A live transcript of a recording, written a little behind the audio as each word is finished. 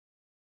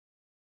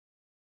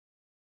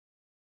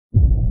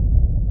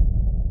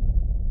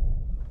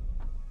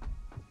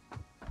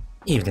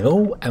Evening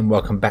all, and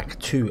welcome back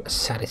to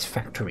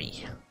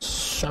Satisfactory.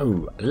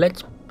 So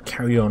let's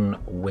carry on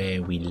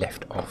where we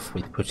left off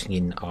with putting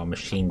in our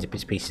machines and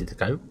bits and pieces to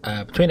go.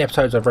 Between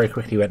episodes I very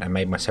quickly went and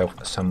made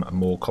myself some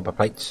more copper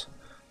plates.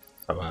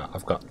 So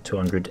I've got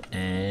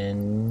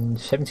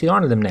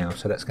 279 of them now,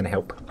 so that's going to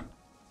help.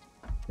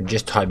 And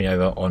just tide me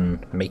over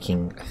on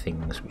making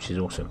things, which is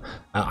awesome.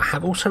 I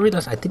have also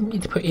realised I didn't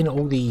need to put in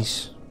all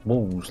these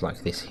walls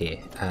like this here.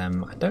 I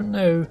don't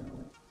know.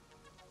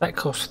 That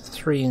costs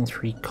 3 and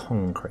 3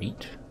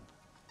 concrete,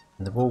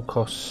 and the wall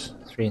costs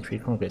 3 and 3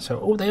 concrete.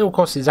 So they all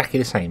cost exactly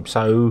the same.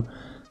 So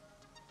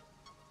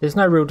there's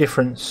no real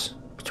difference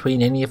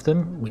between any of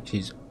them, which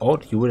is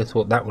odd. You would have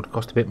thought that would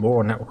cost a bit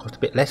more and that would cost a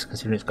bit less,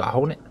 considering it's got a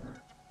hole in it.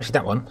 Actually,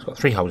 that one's got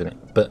 3 holes in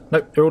it, but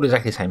nope, they're all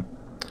exactly the same.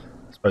 I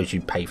suppose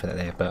you pay for that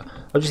there, but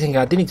I was just thinking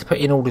I didn't need to put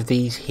in all of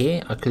these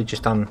here. I could have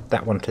just done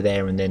that one to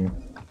there and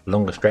then a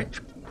longer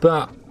stretch,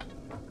 but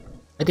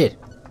I did,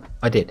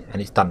 and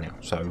it's done now.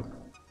 So.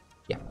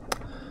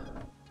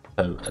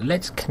 So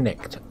let's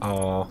connect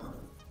our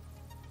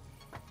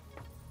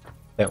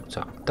belts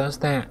up. Does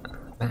that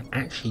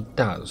actually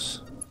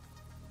does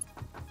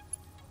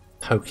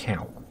poke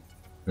out and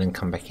then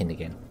come back in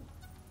again?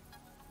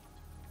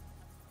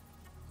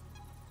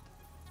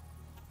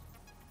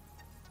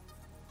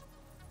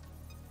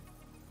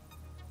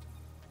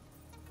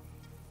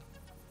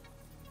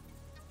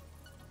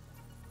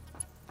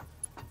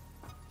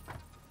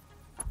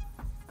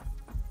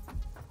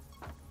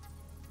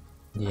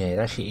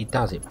 Yeah, actually it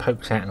does. It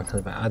pokes out and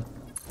comes back.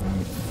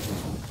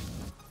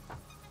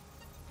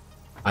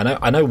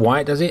 I know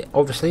why it does it,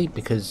 obviously,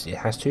 because it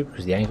has to,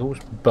 because of the angles,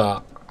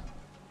 but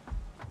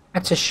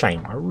that's a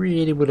shame. I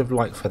really would have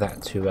liked for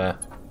that to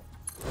have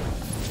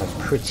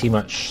pretty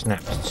much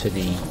snapped to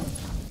the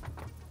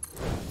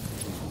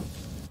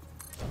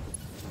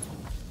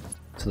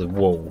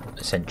wall,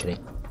 essentially.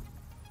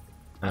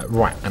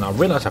 Right, and I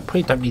realise I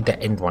probably don't need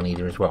that end one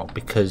either as well,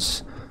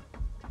 because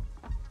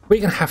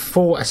we're going to have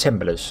 4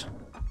 assemblers,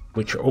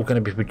 which are all going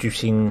to be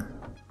producing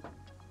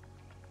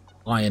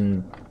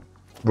iron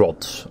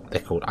rods,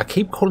 they're called. I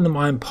keep calling them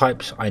iron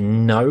pipes, I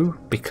know,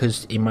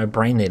 because in my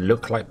brain they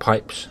look like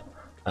pipes,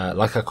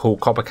 like I call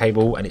copper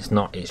cable, and it's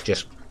not, it's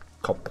just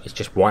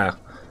wire,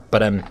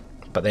 but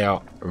they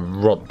are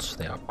rods,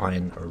 they are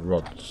iron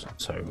rods.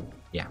 So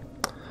yeah,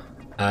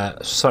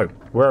 so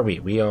where are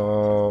we? We're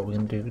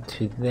going to do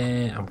to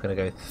there. I'm going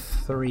to go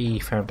 3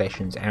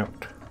 foundations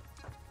out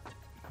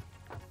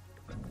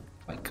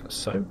like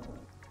so.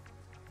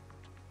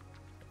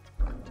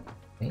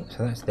 Okay,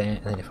 so that's there,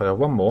 and then if I go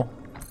one more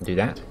and do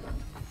that,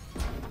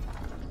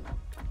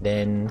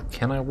 then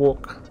can I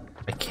walk?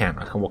 I can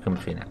walk in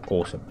between that.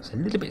 Awesome. It's a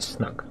little bit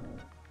snug.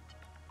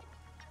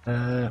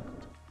 Do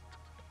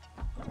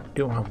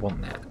I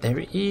want that? There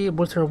it is.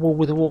 Was there a wall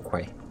with a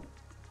walkway?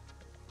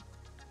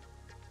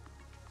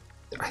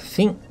 I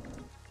think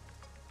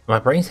my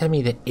brain's telling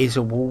me there is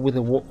a wall with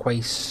a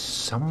walkway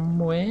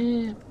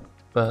somewhere,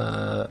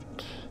 but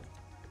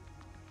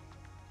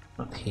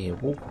not here.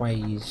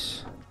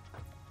 Walkways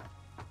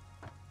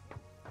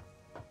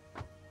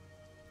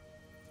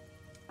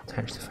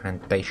attach to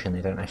foundation,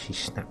 they don't actually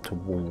snap to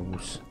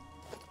walls.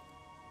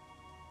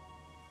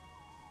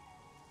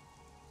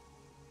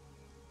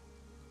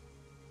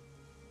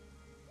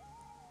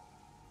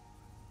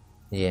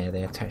 Yeah,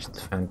 they attach to the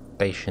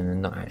foundation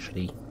and not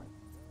actually.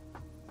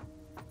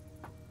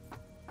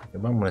 The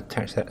one will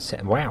attach that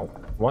set. Wow,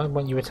 why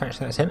won't you attach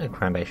that center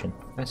foundation?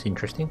 That's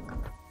interesting.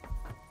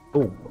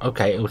 Oh,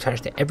 okay, it will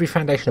attach to every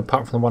foundation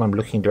apart from the one I'm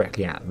looking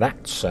directly at.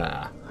 That's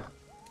not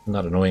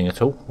annoying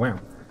at all. Wow.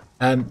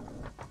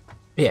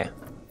 Yeah,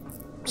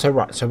 so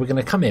right, so we're going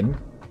to come in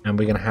and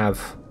we're going to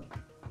have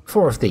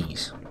 4 of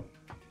these.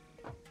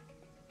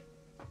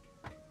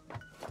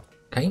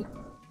 Okay,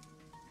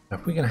 now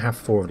if we're going to have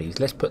 4 of these,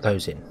 let's put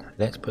those in.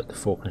 Let's put the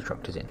 4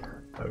 constructors in.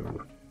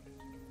 So,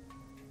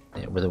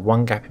 yeah, with a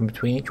 1 gap in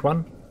between each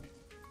one.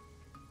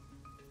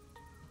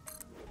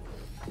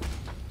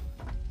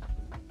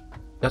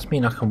 Does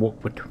mean I can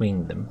walk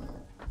between them.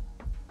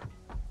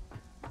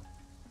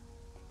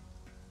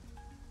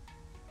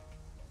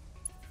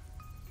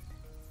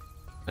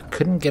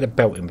 Couldn't get a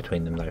belt in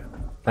between them though.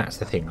 That's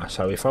the thing.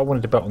 So if I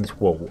wanted a belt on this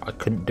wall, I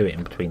couldn't do it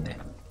in between there.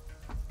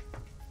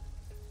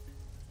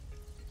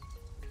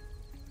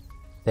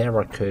 There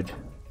I could.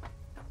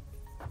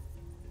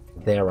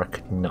 There I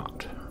could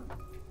not.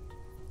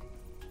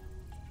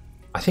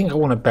 I think I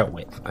want a belt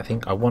width. I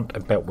think I want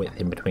a belt width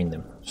in between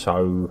them.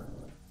 So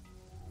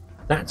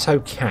that's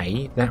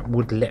okay. That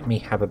would let me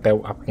have a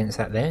belt up against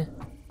that there.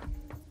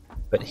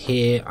 But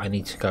here I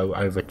need to go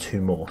over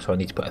 2 more. So I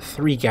need to put a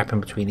 3 gap in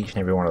between each and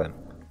every one of them.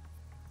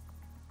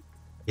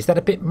 Is that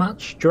a bit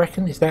much? Do you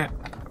reckon? Is that?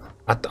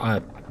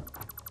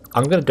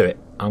 I'm going to do it.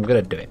 I'm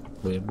going to do it.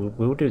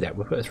 We'll do that.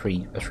 We'll put a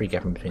three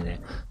gap in between there.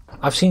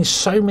 I've seen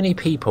so many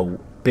people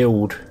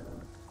build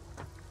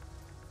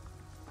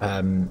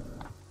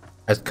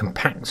as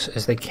compact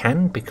as they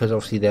can, because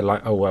obviously they're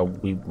like, oh well,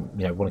 we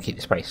want to keep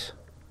the space.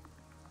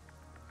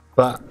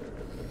 But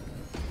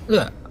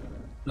look,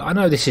 I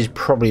know this is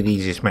probably the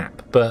easiest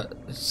map, but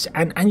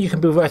and you can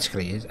build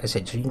vertically, as I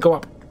said, so you can go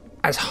up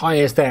as high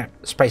as that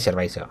space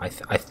elevator. I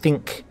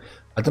think,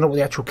 I don't know what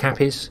the actual cap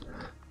is,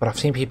 but I've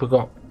seen people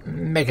got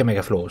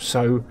mega floors.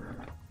 So,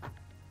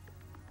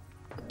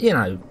 you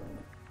know,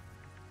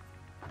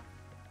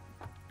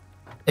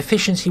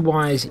 efficiency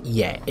wise,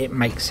 yeah, it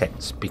makes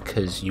sense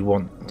because you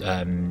want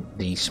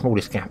the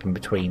smallest gap in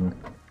between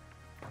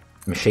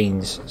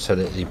machines so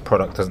that the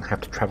product doesn't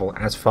have to travel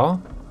as far.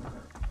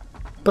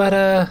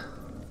 But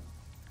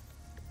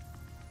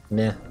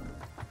nah,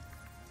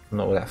 I'm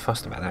not all that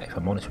fussed about that, if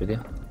I'm honest with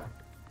you.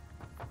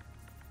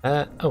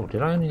 Oh,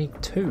 did I only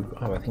need 2?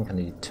 Oh, I think I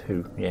needed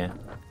 2, yeah.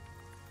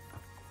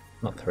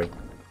 Not 3.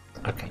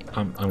 Okay,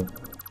 I'm going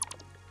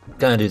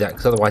to do that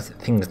because otherwise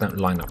things don't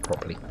line up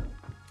properly.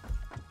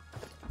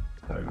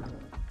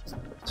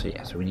 So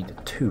yeah, so we need a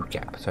 2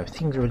 gap. So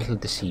things are a little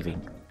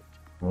deceiving.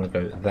 I want to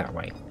go that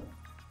way.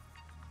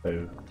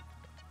 So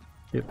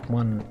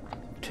 1,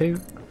 2.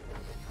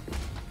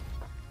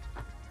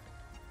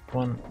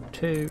 1,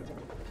 2.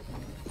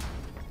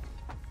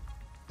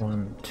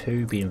 1,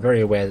 2. Being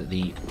very aware that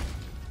the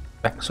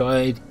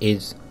backside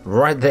is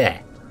right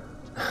there.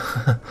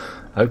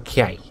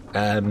 Okay.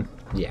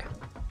 Yeah.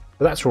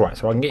 So that's alright.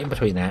 So I can get in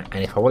between that,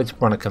 and if I wanted to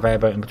run a conveyor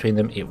belt in between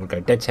them, it would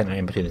go dead center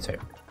in between the two.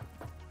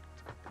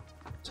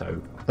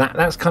 So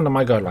that's kind of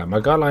my guideline. My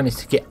guideline is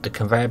to get a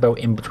conveyor belt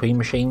in between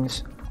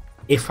machines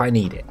if I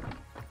need it.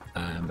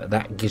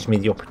 That gives me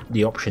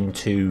the option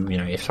to, you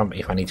know, if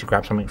I need to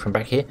grab something from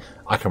back here,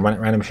 I can run it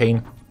around the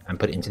machine and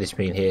put it into this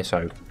machine here.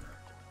 So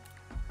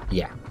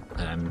yeah,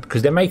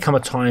 because there may come a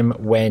time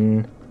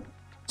when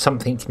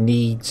something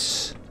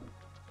needs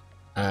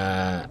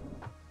the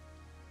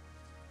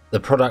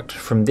product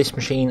from this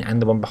machine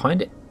and the one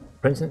behind it.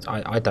 For instance,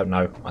 I don't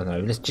know.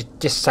 Let's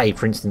just say,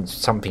 for instance,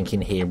 something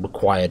in here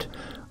required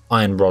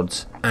iron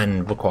rods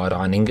and required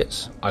iron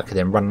ingots. I could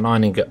then run an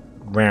iron ingot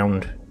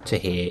round to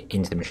here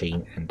into the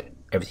machine, and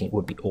everything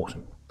would be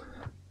awesome.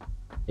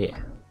 Yeah,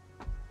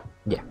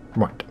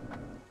 right.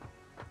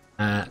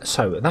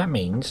 So that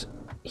means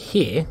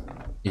here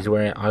is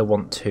where I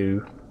want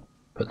to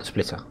put the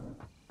splitter.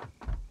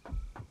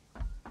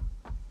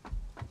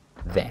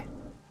 There.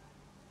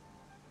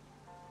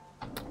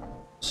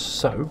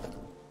 So,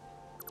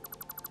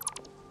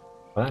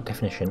 by that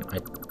definition, I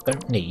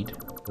don't need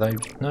those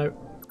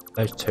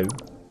 2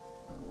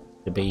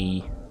 to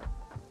be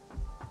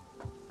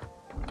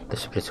the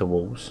splitter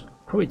walls.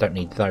 Probably don't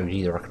need those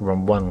either. I can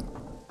run one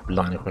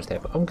line across there,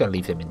 but I'm going to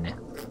leave them in there.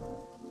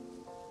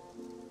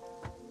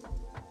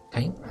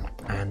 Okay,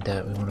 and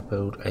we want to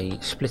build a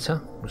splitter,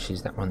 which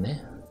is that one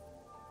there.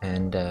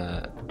 And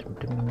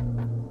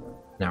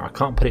now I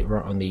can't put it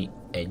right on the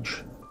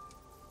edge.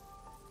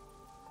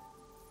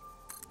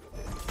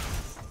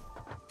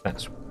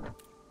 That's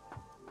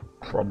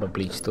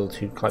probably still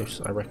too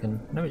close, I reckon.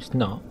 No, it's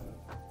not.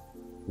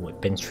 Oh, it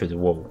bends through the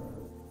wall.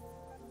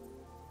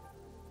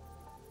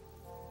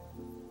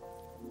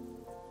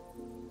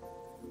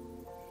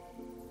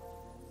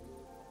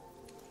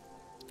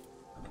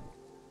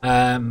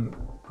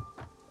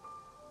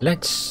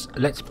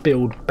 Let's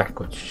build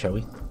backwards, shall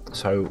we?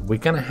 So we're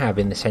going to have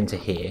in the center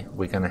here,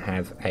 we're going to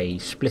have a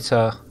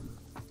splitter.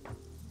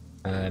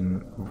 Yeah,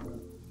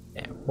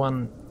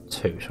 1,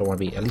 2. So I want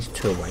to be at least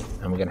 2 away,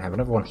 and we're going to have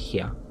another one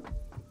here.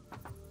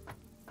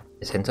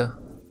 The center.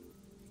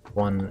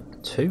 1,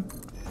 2.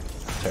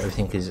 So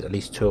everything is at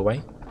least 2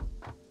 away.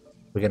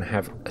 We're going to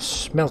have a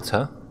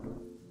smelter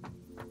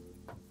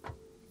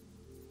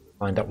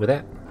lined up with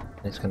that.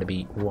 And it's going to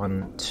be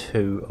 1,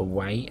 2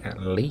 away at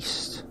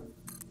least.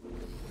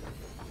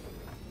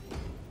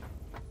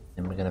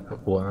 And we're going to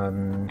put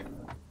 1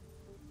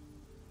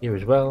 here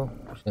as well.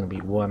 It's going to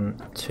be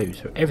 1, 2.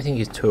 So everything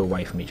is 2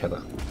 away from each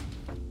other.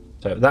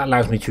 So that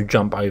allows me to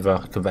jump over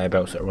conveyor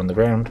belts that are on the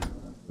ground,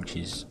 which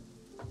is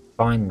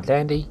fine and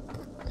dandy.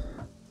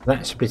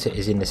 That splitter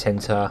is in the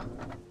center.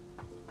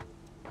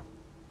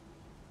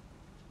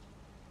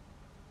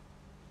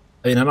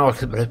 I mean, I know I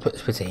could put the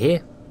splitter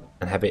here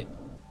and have it,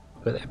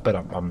 but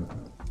I'm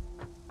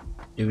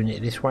doing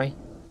it this way.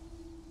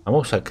 I'm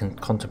also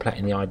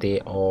contemplating the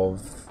idea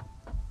of,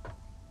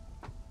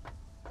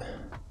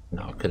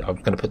 no, I was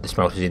going to put the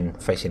smelters in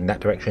facing that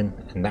direction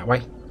and that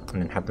way,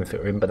 and then have them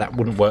fit in, but that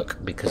wouldn't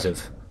work because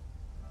of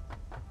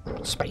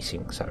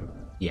spacing. So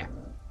yeah.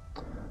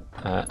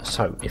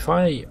 So if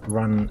I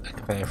run a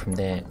conveyor from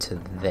there to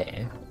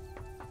there,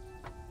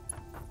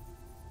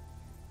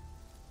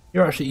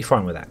 you're absolutely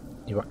fine with that.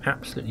 You are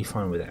absolutely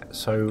fine with that.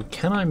 So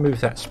can I move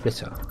that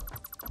splitter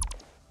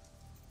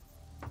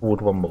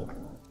forward 1 more?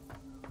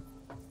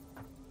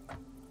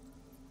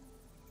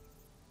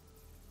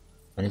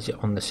 And is it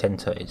on the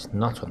center? It's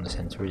not on the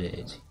center, is it?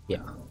 It's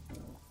here.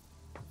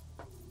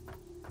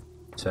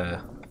 It's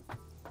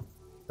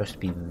supposed to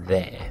be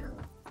there.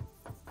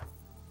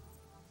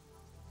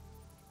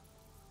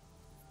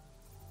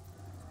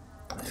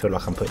 I feel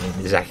like I'm putting it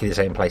in exactly the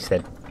same place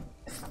then.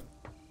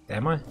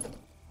 Am I?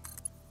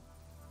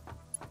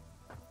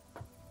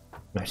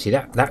 No, see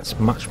that's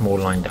much more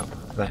lined up.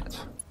 That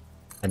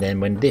And then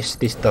when this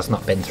does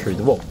not bend through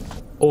the wall.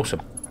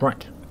 Awesome.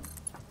 Right.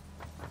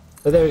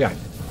 So there we go.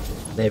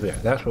 There we go.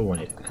 That's what we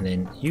wanted. And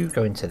then you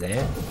go into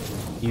there.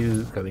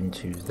 You go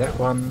into that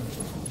one.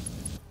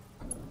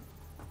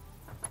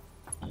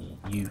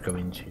 You go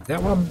into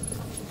that one.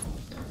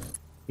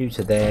 You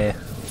to there.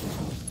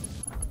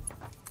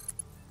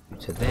 You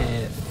to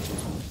there.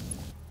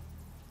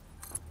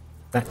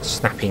 That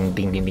snapping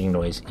ding ding ding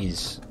noise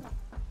is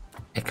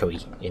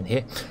echoey in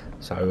here.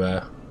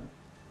 So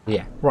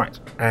yeah, right.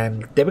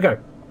 And there we go.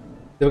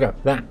 There we go.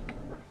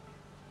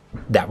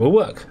 That will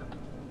work.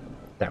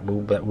 That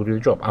will do the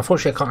job.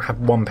 Unfortunately, I can't have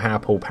one power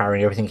pole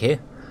powering everything here.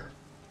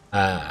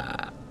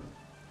 I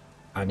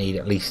need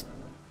at least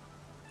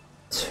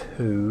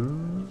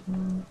two.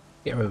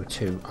 Get over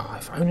two. Oh,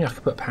 if only I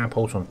could put power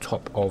poles on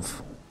top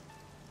of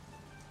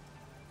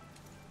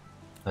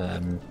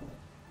the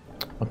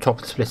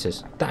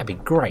splitters. That'd be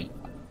great.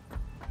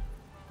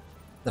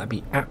 That'd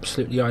be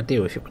absolutely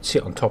ideal if it would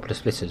sit on top of the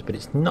splitters, but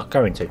it's not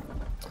going to.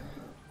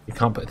 You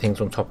can't put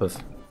things on top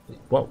of.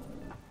 Well,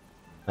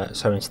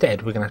 so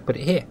instead we're going to have to put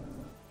it here,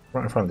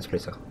 right in front of the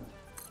splitter.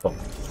 Well,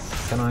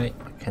 I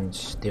can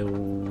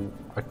still.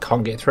 I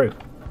can't get through.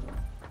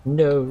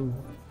 No.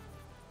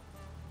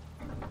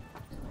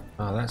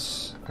 Oh,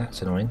 that's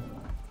annoying.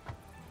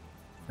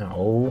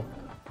 Oh.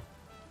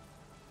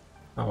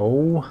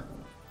 Oh.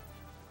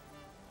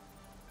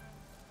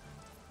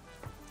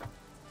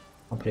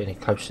 I'll put it any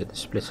closer to the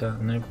splitter.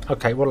 No.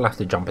 Okay, well, I'll have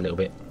to jump a little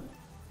bit.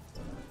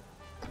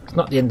 It's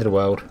not the end of the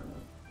world.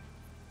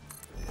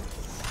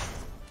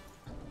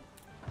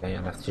 Okay,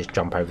 I'll have to just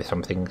jump over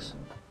some things.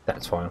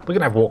 That's fine. We're going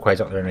to have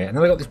walkways up there anyway. And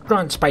then we've got this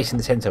giant space in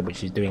the centre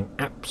which is doing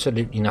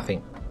absolutely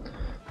nothing.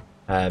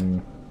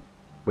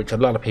 Which a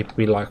lot of people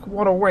will be like,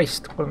 what a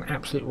waste, what an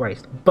absolute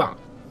waste. But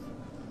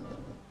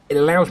it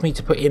allows me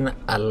to put in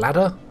a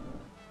ladder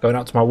going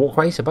up to my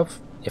walkways above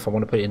if I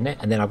want to put it in there.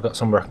 And then I've got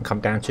somewhere I can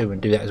come down to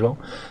and do that as well.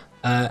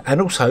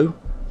 And also,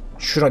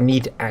 should I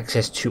need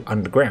access to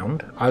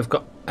underground, I've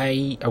got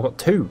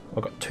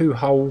two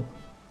whole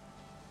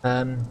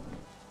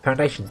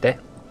foundations there,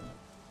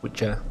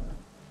 which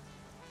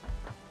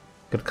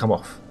could come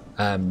off.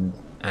 And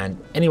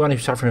anyone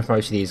who's suffering from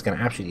OCD is going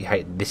to absolutely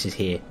hate that this is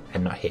here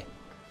and not here.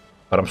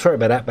 But I'm sorry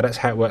about that, but that's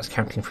how it works,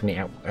 counting from the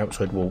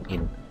outside wall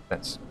in.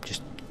 That's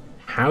just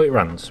how it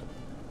runs.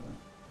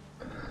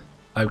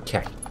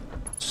 Okay,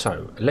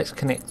 so let's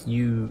connect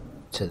you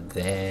to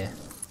there,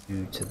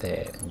 you to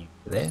there, and you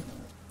to there.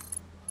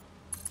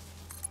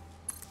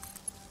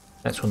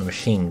 That's when the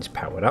machine's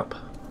powered up.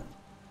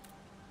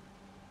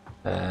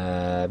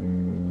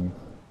 I'm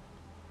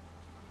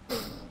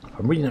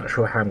really not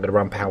sure how I'm going to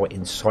run power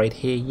inside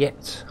here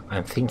yet.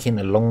 I'm thinking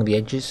along the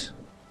edges,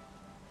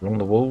 along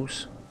the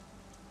walls,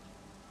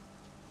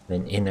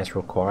 then in as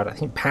required. I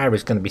think power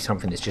is going to be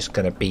something that's just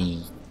going to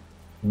be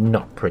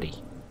not pretty.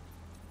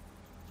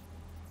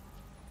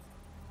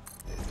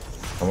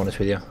 If I'm honest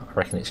with you, I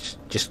reckon it's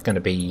just going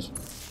to be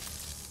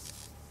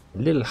a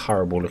little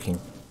horrible looking.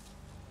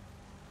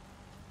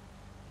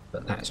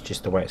 But that's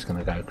just the way it's going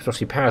to go. Because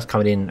obviously power's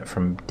coming in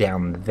from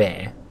down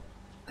there.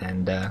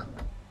 And yeah,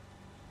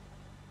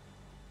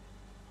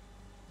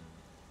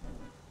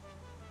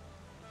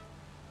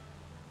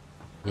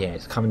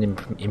 it's coming in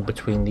from in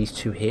between these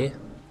two here.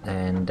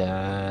 And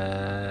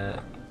I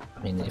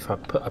mean, if I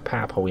put a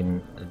power pole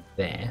in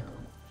there,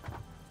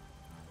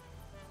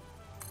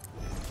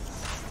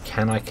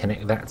 can I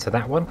connect that to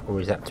that one, or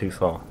is that too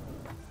far?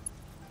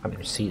 I can't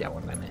even see that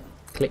one down there.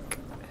 Click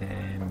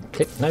and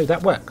click. No,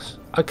 that works.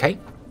 Okay.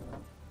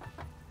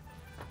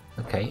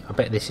 Okay, I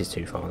bet this is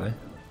too far though. I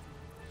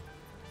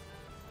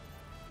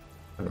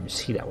don't even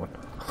see that one.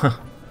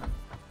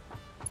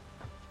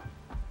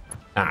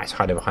 Ah, it's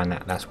hiding behind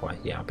that. That's why.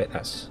 Yeah, I bet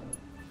that's.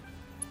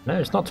 No,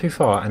 it's not too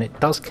far, and it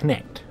does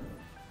connect.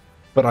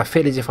 But I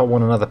feel as if I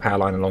want another power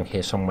line along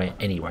here somewhere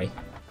anyway.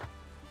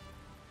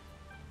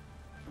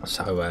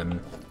 So,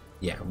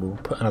 yeah, we'll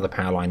put another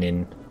power line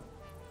in.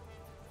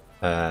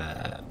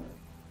 There.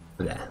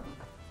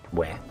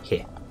 Where?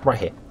 Here. Right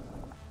here.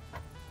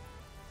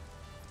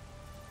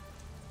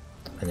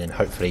 And then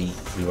hopefully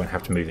we won't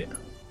have to move it.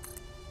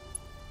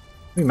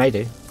 We may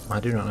do. I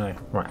do not know.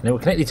 Right, now we'll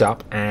connect these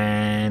up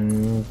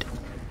and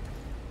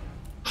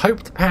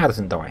hope the power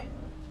doesn't die.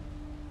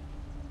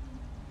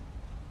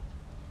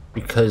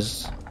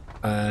 Because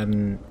I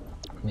need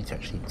to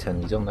actually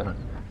turn these on, don't I?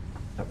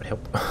 That would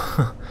help.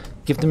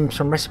 Give them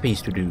some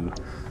recipes to do.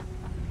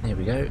 There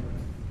we go.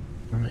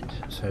 Right,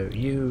 so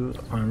you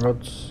iron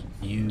rods,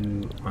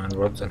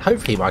 and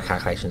hopefully my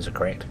calculations are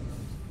correct.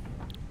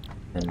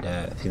 And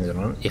things are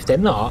on. If they're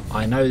not,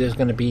 I know there's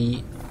going to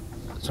be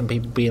some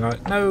people being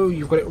like, no,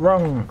 you've got it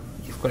wrong.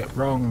 You've got it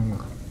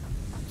wrong.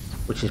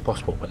 Which is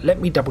possible. But let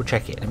me double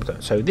check it.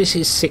 So this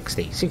is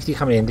 60. 60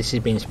 coming in. This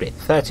is being split.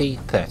 30,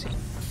 30.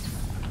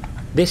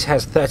 This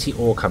has 30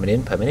 ore coming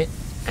in per minute.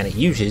 And it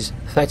uses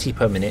 30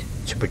 per minute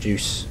to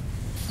produce.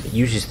 It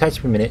uses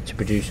 30 per minute to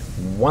produce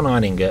one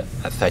iron ingot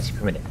at 30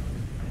 per minute.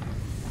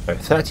 So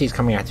 30 is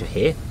coming out of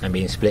here and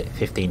being split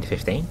 15 to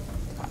 15.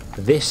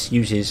 This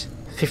uses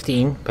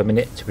 15 per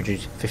minute to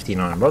produce 15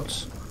 iron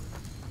rods.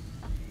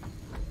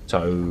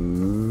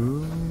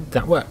 So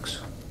that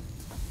works.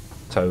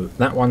 So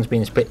that one's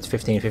being split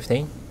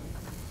 15-15.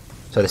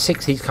 So the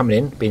 60's coming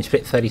in, being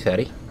split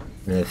 30-30.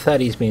 And the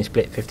 30's being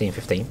split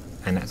 15-15.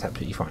 And that's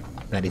absolutely fine.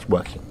 That is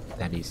working.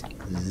 That is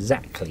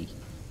exactly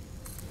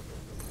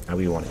how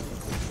we want it.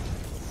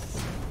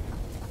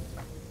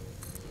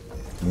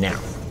 Now,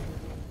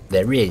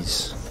 there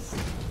is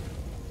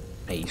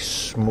a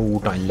small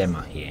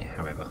dilemma here,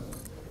 however.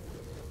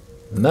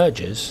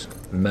 Mergers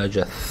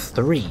merger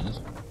 3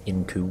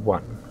 into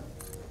 1.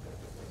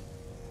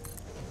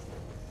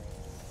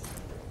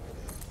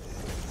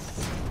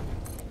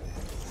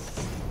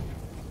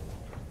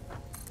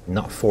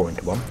 Not 4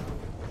 into 1.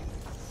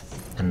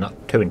 And not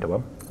 2 into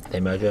 1. They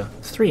merge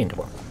 3 into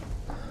 1.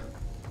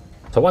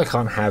 So I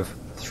can't have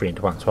 3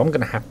 into 1. So I'm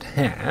going to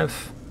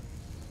have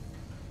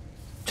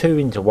 2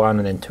 into 1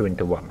 and then 2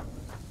 into 1.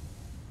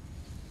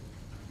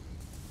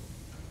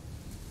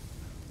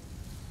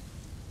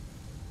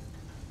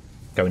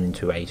 Going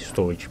into a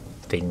storage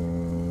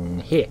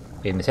thing here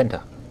in the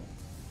center.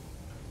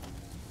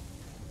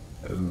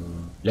 So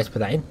let's put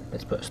that in.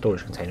 Let's put a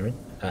storage container in.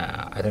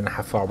 I don't know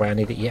how far away I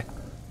need it yet.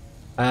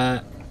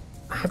 I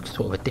have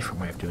sort of a different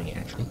way of doing it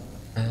actually.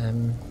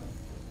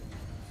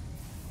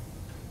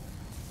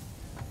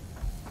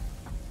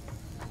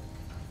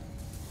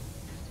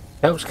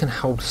 Belts can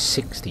hold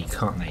 60,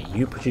 can't they?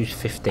 You produce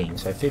 15,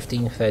 so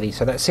 15, 30,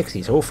 so that's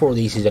 60. So all 4 of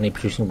these is only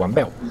producing 1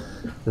 belt.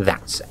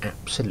 That's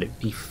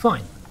absolutely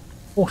fine.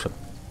 Awesome.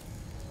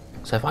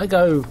 So if I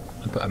go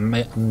and put a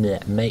merger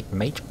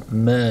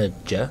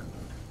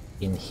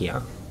in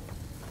here,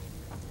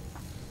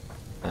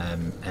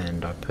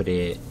 and I put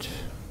it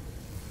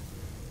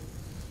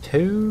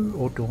 2,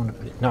 or do I want to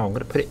put it? No, I'm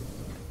going to put it.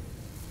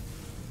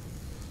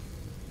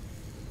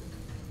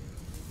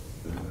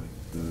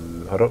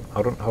 Hold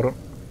on.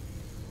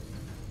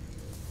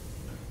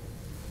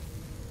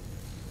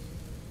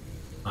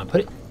 I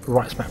put it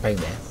right smack bang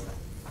there,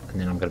 and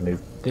then I'm going to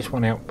move this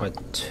one out by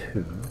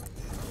 2.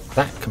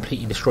 That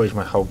completely destroys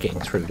my whole getting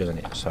through, doesn't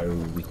it? So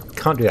we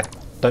can't do that.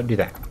 Don't do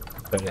that.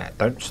 Don't do that.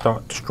 Don't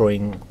start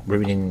destroying,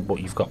 ruining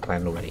what you've got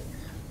planned already.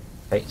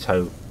 Okay,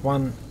 so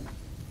 1,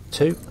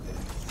 2,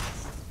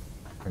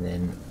 and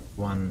then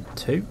 1,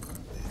 2,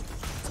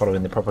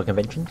 following the proper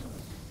conventions.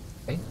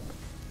 Okay,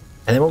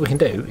 and then what we can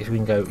do is we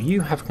can go.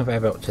 You have a conveyor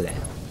belt to there.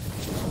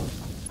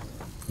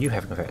 You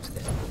have a conveyor belt to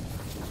there.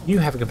 You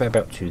have a conveyor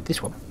belt to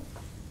this one.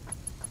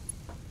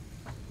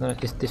 No,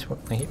 it's this one.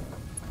 Thank you.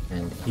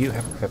 And you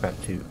have a conveyor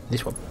belt to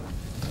this one.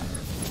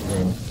 And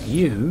then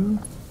you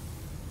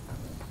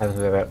have a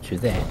conveyor belt to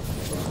there.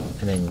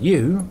 And then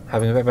you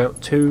have a conveyor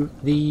belt to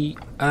the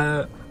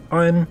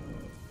iron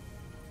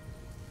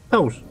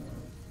poles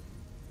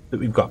that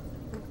we've got.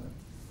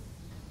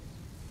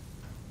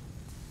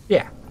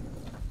 Yeah.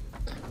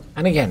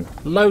 And again,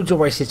 loads of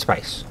wasted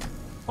space.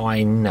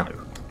 I know.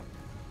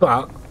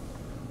 But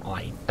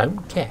I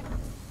don't care.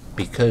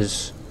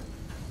 Because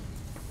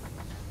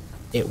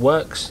it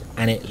works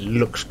and it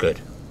looks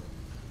good.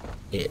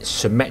 It's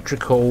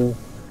symmetrical.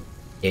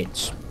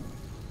 It's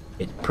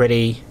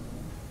pretty.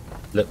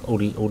 Look, all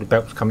the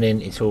belts coming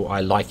in. It's all.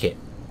 I like it.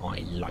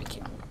 I like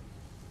it.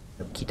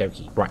 Okie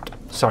dokie. Right.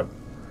 So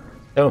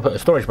then we'll put a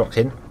storage box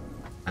in.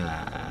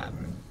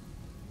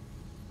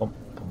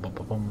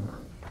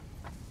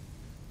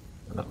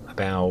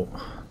 About.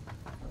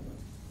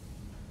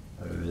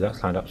 Oh,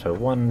 that's lined up. So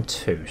 1,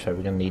 2. So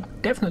we're going to need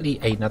definitely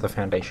another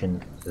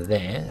foundation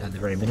there at the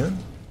very minimum.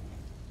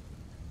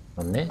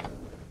 On there.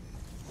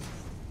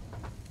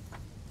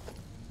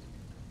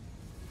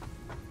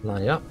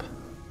 Line it up.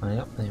 Line it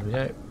up. There we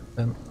go.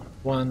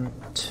 1,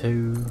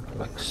 2,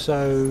 like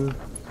so.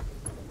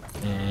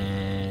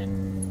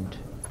 And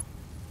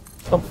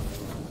boom.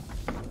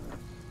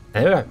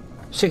 There we go.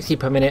 60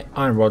 per minute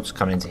iron rods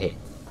coming into here.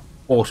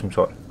 Awesome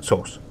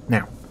source.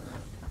 Now,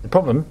 the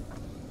problem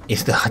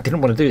is that I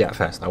didn't want to do that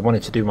first. I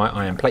wanted to do my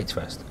iron plates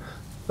first.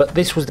 But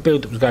this was the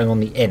build that was going on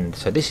the end.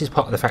 So this is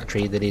part of the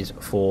factory that is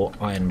for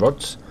iron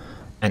rods.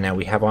 And now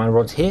we have iron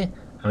rods here.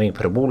 And we can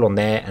put a wall on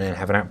there and then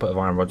have an output of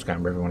iron rods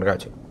going wherever we want to go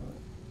to.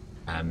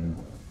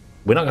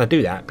 We're not going to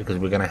do that because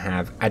we're going to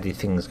have added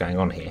things going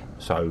on here.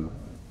 So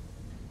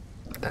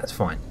that's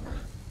fine.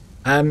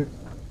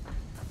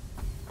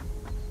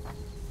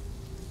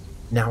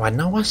 Now I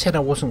know I said I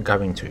wasn't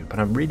going to, but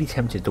I'm really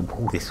tempted to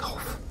pull this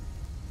off.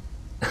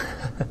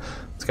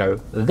 Let's go.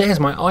 There's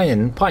my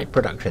iron pipe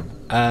production.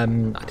 I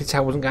did say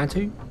I wasn't going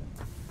to,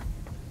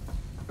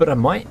 but I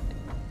might.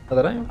 I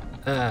don't know.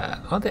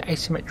 Are there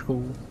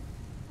asymmetrical?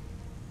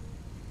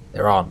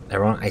 There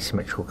aren't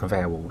asymmetrical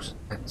conveyor walls.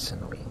 That's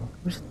annoying.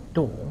 Where's the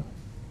door?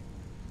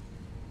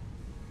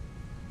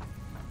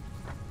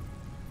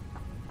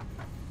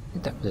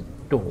 If that was a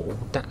door,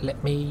 would that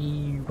let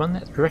me run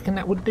that? Do you reckon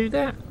that would do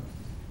that?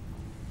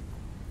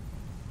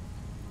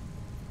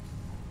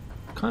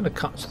 Kind of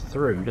cuts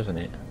through, doesn't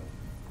it?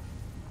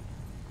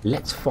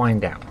 Let's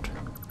find out.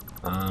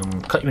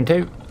 Cut you in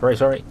two. Very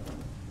sorry.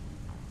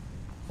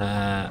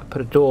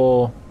 Put a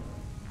door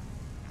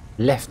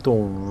left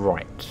or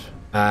right?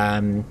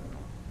 Hold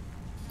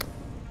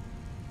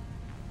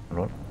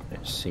on,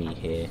 let's see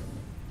here.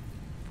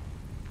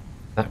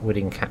 That would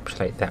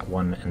encapsulate that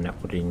one, and that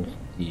would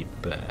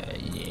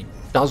it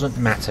doesn't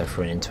matter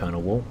for an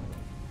internal wall.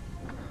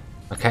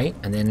 Okay,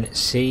 and then let's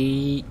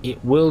see.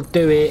 It will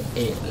do it.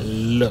 It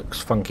looks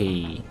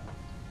funky,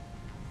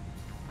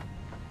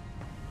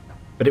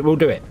 but it will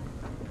do it,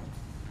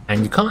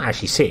 and you can't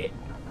actually see it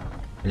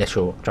unless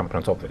you're jumping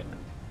on top of it.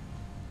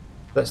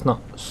 That's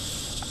not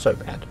so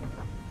bad,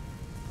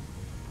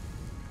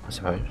 I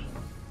suppose.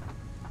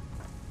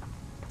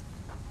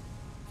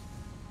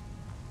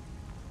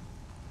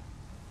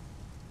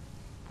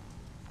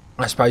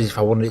 I suppose if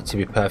I wanted it to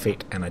be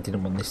perfect and I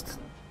didn't want this to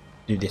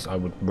do this, I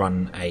would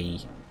run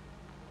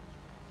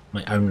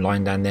my own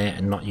line down there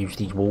and not use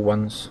these wall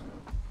ones.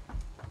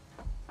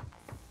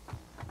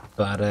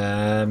 But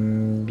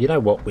you know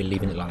what? We're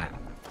leaving it like that.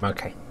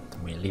 Okay,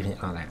 we're leaving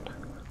it like that.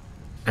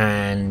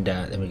 And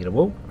then we get a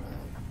wall,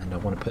 and I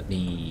want to put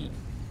the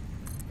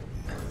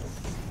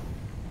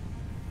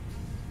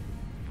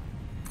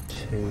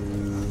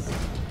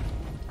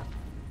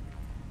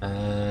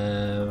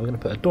we're going to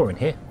put a door in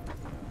here.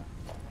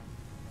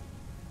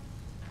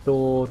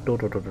 Door,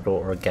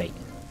 or a gate.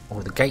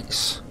 Or the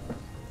gates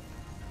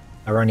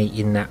are only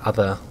in that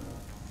other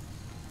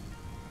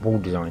wall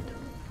design.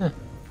 Huh.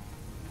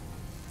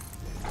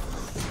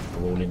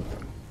 Wall in.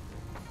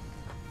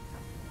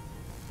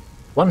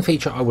 One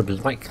feature I would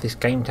like this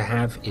game to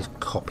have is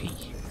copy.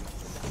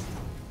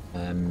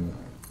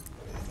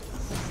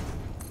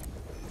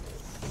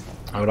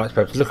 I would like to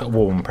be able to look at a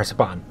wall and press a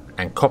button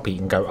and copy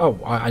and go, oh,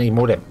 I need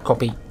more of them.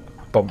 Copy,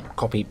 bomb,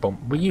 copy, bomb.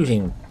 We're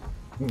using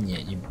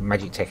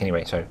magic tech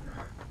anyway, so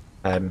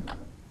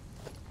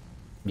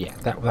yeah,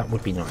 that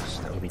would be nice.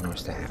 That would be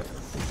nice to have.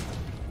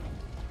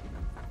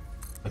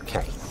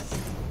 Okay.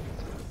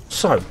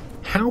 So,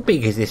 how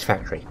big is this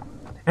factory?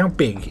 How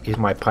big is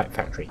my pipe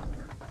factory?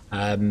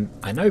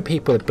 I know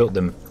people have built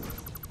them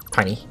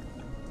tiny,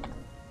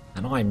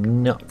 and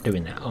I'm not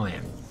doing that. I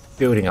am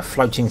building a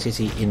floating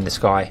city in the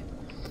sky.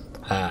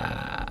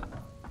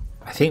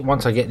 I think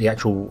once I get the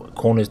actual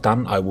corners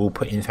done, I will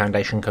put in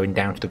foundation going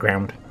down to the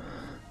ground,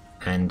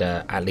 and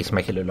at least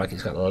make it look like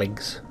it's got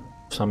legs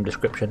of some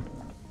description.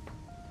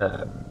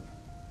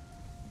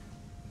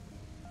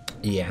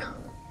 Yeah,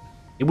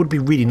 it would be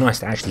really nice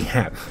to actually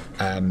have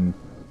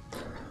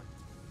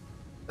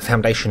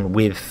foundation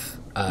with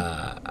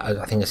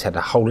I think I said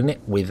a hole in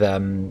it with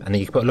and then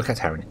you can put a lookout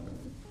tower in it.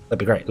 That'd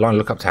be great. Line a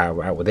lookout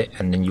tower out with it,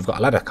 and then you've got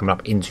a ladder coming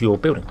up into your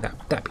building.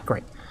 That'd be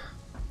great.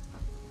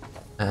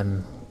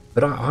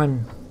 But I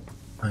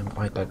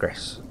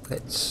digress.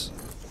 Let's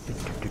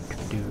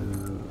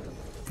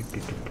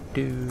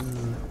do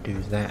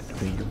that.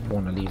 We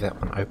want to leave that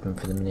one open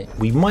for the minute.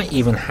 We might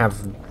even have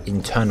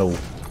internal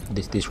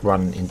this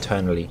run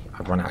internally.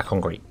 I've run out of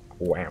concrete.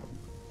 Wow.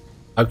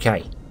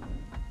 Okay.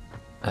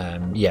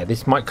 Yeah,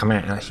 this might come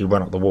out and actually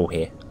run up the wall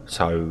here.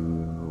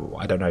 So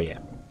I don't know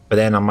yet. But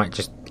then I might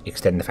just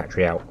extend the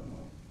factory out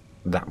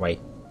that way,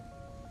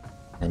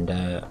 and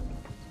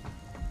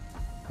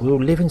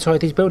we'll live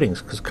inside these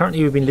buildings because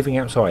currently we've been living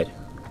outside.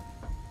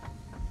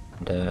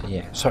 And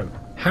yeah. So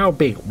how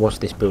big was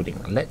this building?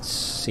 Let's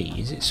see.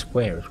 Is it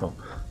square as well?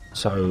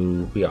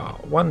 So we are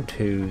 1,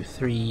 2,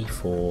 3,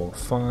 4,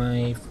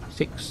 5,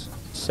 6,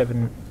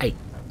 7, 8,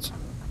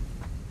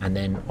 and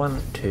then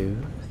 1, 2,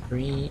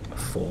 3,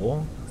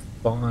 4,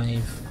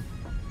 5,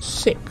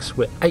 6.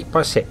 We're 8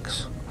 by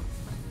 6.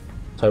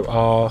 So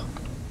our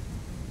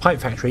pipe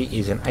factory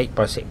is an 8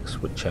 by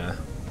 6, which I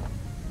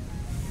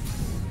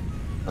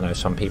know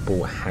some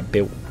people have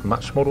built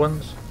much smaller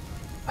ones.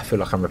 I feel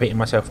like I'm repeating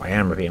myself. I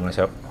am repeating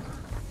myself.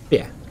 But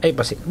yeah, 8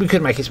 by 6. We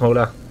could make it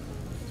smaller.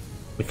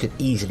 We could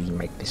easily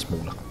make this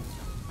smaller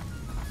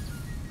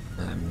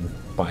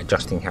by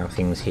adjusting how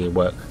things here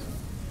work.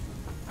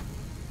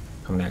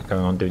 Coming out,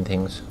 going on, doing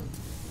things.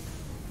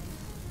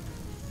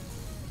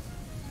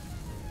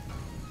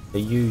 So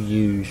you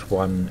use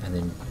one and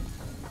then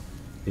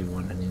do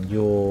one, and then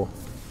you're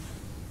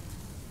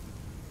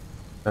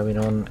going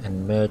on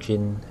and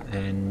merging.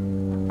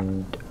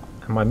 And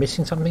am I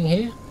missing something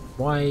here?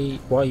 Why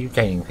are you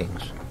gaining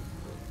things?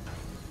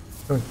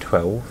 You're on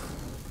 12.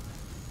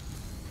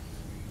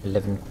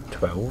 11,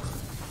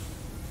 12.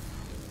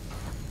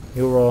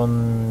 You're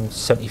on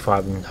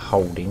 75 and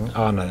holding.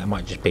 Oh no, that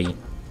might just be.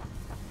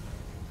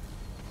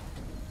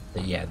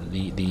 Yeah,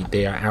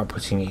 they are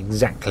outputting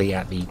exactly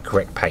at the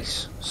correct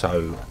pace.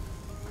 So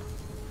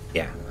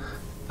yeah,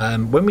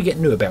 when we get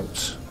newer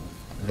belts,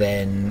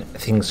 then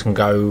things can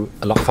go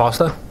a lot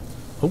faster.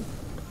 Oh,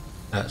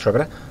 sorry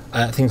about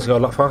that. Things can go a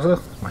lot faster.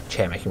 My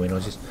chair making weird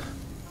noises.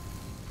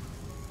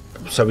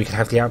 So we can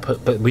have the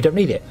output, but we don't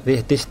need it.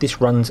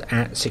 This runs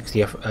at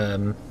 60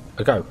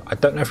 a go. I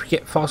don't know if we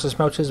get faster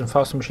smelters and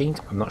faster machines.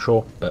 I'm not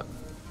sure, but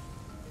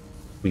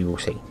we will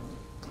see.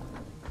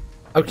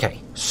 Okay,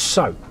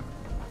 so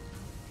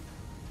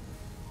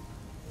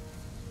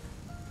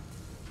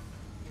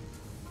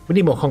we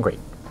need more concrete.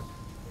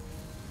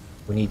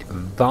 We need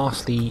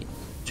vastly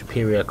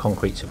superior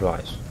concrete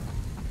supplies.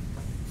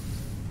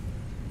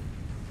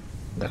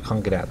 I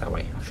can't get out that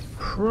way. I should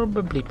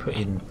probably put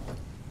in...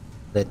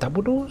 They're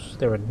double doors?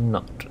 There are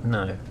not.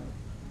 No.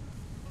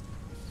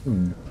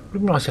 Would be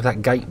nice if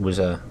that gate was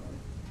a...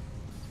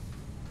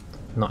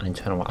 not an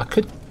internal one. I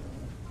could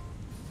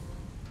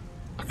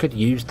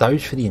use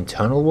those for the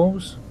internal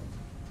walls.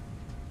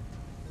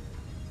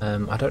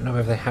 I don't know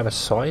if they have a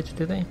side,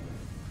 do they?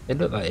 They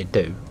look like they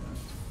do.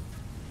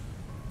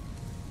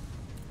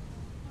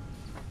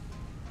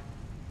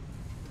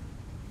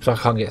 So I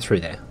can't get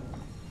through there.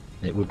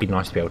 It would be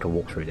nice to be able to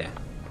walk through there.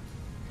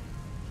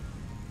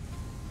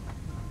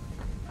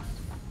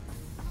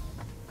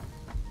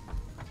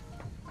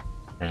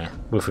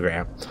 We'll figure it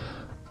out.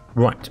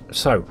 Right,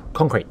 so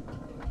concrete.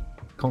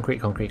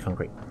 Concrete.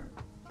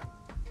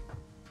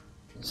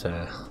 It's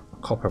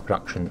copper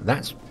production.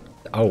 That's...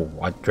 oh,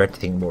 I dread to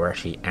think what we're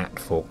actually at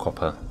for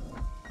copper.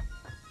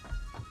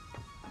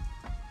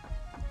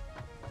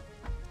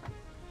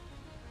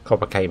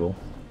 Copper cable.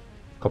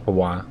 Copper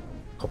wire.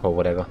 Copper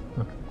whatever.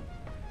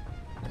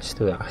 It's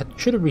still there. I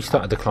should have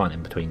restarted the client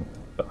in between,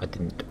 but I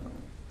didn't.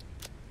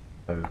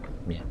 So,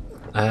 yeah.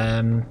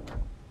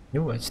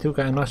 Oh, it's still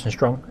going nice and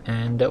strong.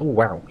 And, oh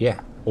wow, yeah,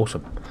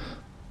 awesome.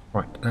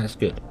 Right, that's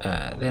good.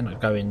 Then I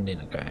go in,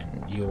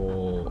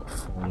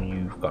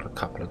 you've got a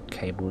couple of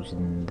cables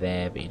in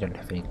there, but you don't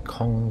have any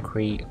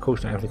concrete. Of course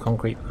you don't have any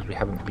concrete because we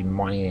haven't been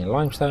mining any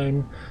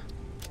limestone.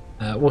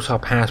 What's our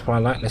power supply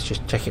like? Let's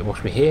just check it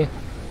whilst we're here.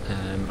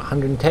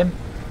 110.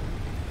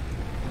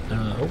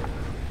 Oh.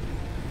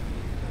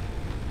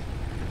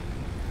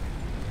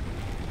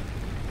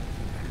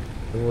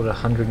 We're all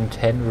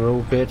 110, we're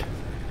all good.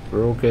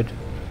 We're all good.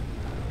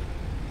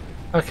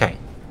 Okay.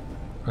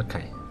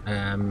 Okay.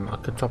 I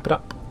could top it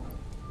up.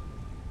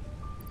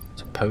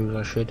 Suppose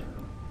I should.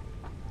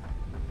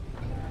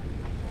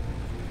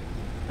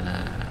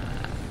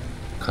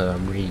 Because I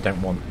really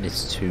don't want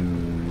this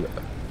to...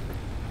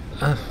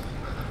 I'm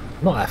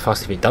not that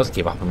fussed if it does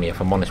give up on me, if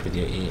I'm honest with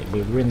you.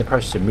 We're in the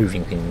process of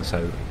moving things, so...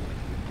 it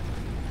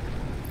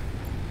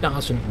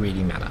doesn't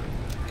really matter.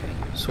 Okay,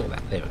 sort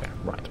that. There we go.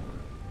 Right.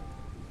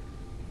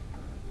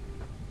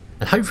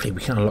 And hopefully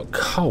we can unlock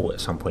coal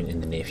at some point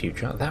in the near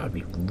future. That would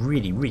be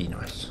really, really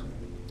nice.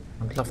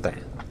 I'd love that.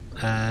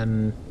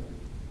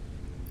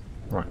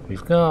 Right,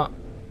 we've got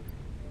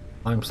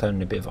limestone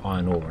and a bit of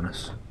iron ore on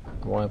us.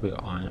 Why have we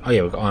got iron? Oh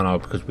yeah, we've got iron ore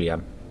because we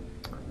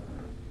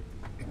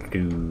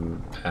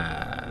do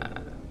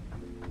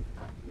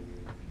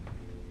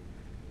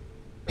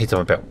piece of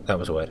a belt. That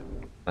was a word.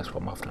 That's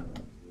what I'm after.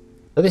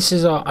 So this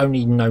is our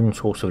only known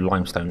source of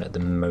limestone at the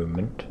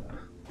moment.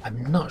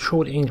 I'm not sure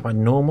what it means by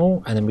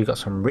normal, and then we've got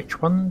some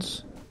rich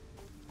ones.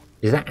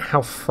 Is that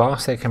how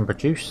fast they can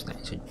produce? That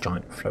is a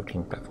giant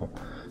floating platform.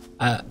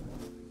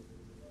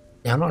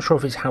 Yeah, I'm not sure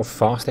if it's how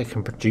fast they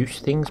can produce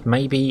things.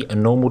 Maybe a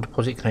normal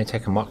deposit can only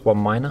take a Mark 1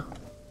 miner?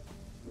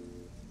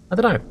 I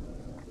don't know.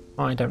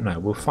 I don't know.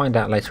 We'll find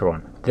out later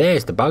on.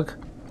 There's the bug.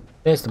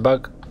 There's the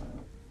bug.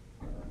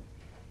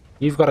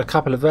 You've got a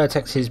couple of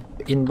vertexes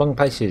in wrong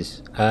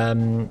places.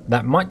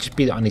 That might just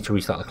be that I need to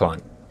restart the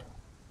client.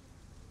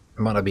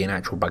 It might not be an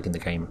actual bug in the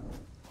game.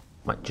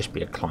 Might just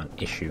be a client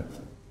issue.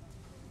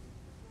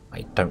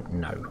 I don't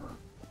know.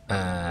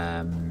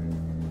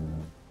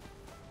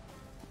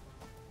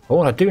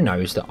 All I do know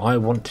is that I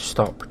want to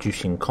start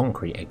producing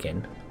concrete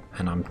again,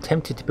 and I'm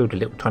tempted to build a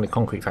little tiny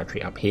concrete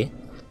factory up here.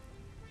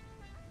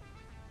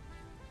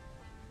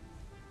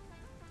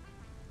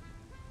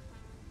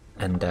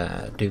 And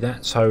do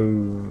that.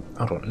 So,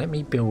 hold on, let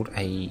me build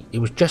a... It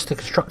was just the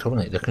constructor,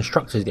 wasn't it? The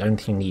constructor is the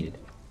only thing needed.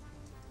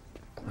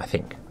 I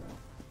think.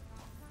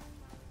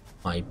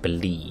 I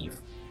believe.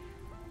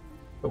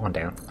 Put one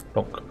down.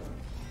 Bonk.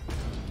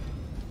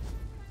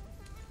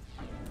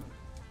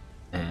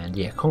 And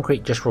yeah,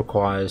 concrete just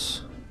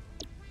requires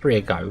 3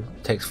 a go.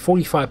 It takes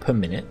 45 per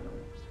minute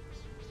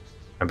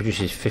and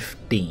produces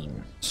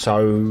 15.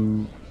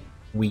 So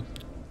we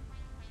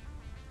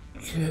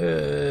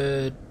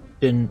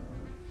couldn't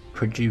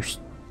produce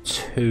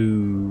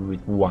 2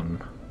 with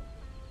 1.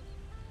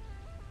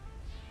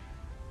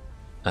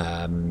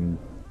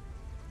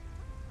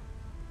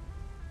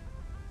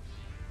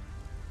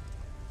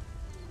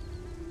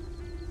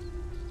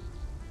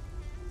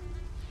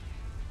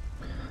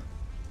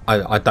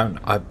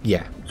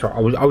 Yeah, so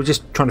I was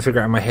just trying to figure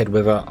out in my head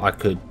whether I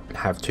could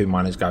have 2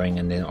 miners going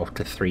and then off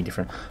to 3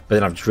 different, but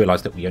then I've just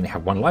realised that we only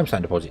have 1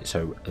 limestone deposit,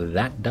 so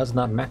that does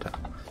not matter.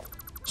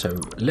 So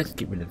let's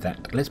get rid of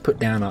that. Let's put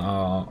down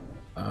our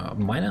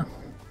miner.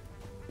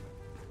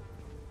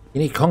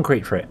 You need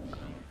concrete for it.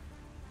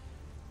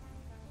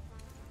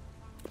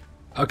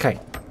 Okay.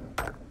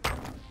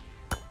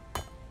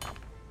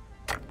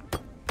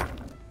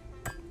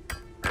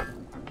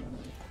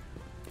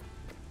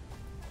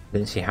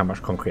 Didn't see how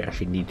much concrete I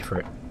actually need for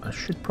it. I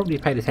should probably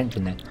have paid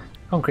attention then.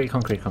 Concrete.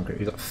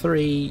 We've got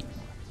 3.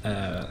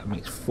 That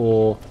makes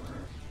 4.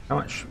 How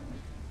much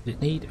does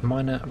it need? A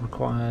miner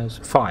requires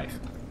 5.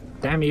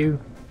 Damn you.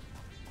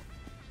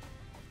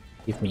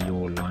 Give me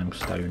your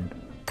limestone.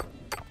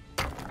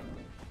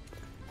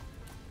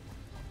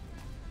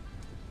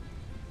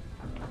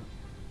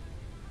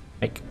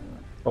 Make.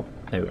 Oh,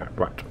 There we go.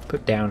 Right,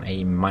 put down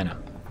a miner.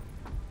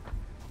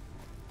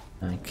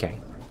 Okay,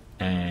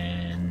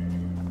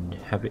 and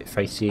have it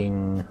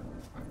facing.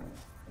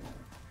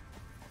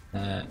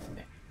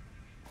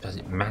 Does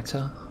it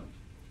matter?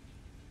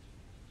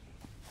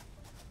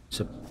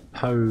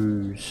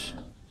 Suppose.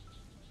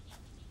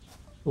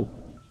 Oh.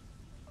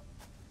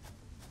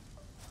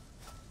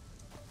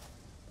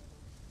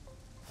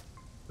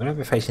 We'll have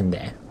it facing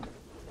there.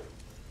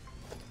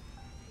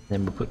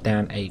 Then we'll put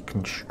down a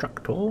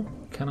constructor.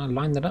 Can I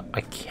line that up?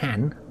 I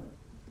can.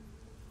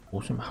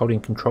 Awesome. Holding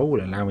control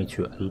will allow me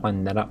to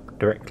line that up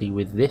directly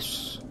with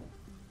this.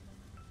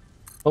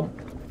 Oh,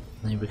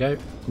 there we go.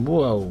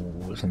 Whoa,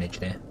 there's an edge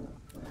there.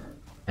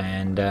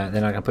 And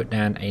then I can put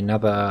down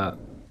another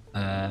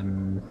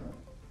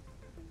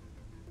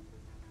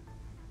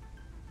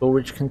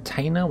storage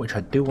container, which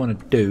I do want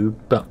to do,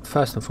 but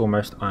first and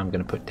foremost I'm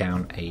going to put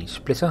down a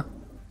splitter.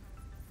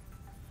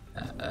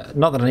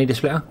 Not that I need a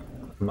splitter.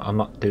 I'm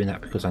not doing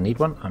that because I need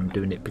one. I'm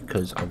doing it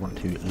because I want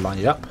to line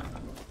it up.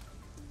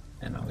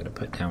 And I'm going to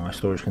put down my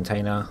storage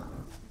container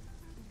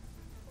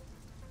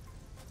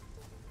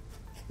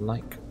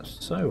like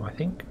so, I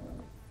think.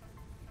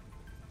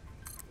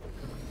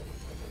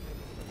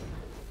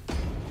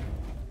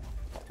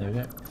 There we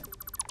go.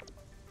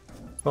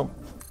 Boom.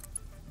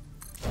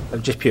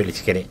 Just purely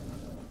to get it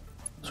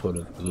sort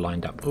of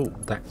lined up. Oh,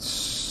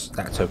 that's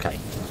okay. I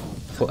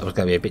thought that was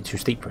going to be a bit too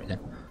steep for it then.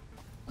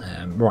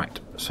 Right,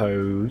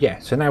 so yeah,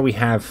 so now we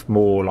have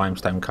more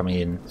limestone coming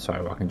in,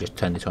 so I can just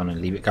turn this on and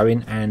leave it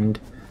going, and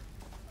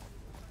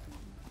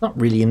not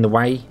really in the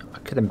way. I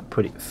could have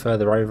put it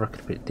further over, I could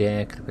have put it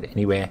there, I could have put it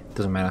anywhere,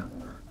 doesn't matter.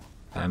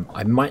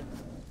 I might,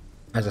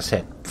 as I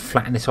said,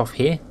 flatten this off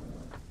here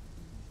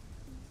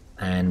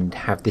and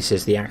have this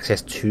as the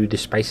access to the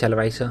space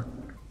elevator.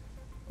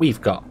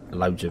 We've got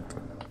loads of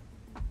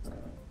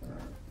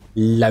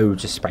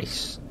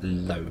space,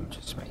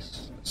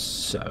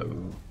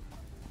 so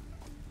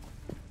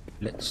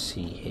let's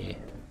see here.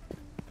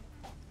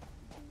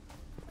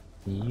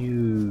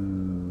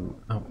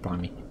 Oh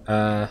blimey,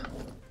 go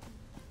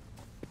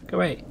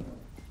away.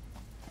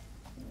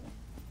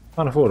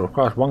 Can't afford to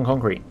requires 1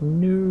 concrete.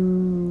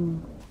 No.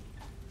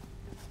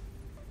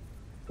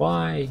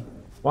 Why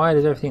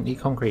does everything need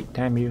concrete?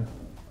 Damn you.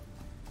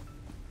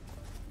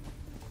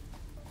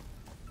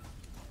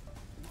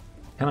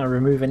 Can I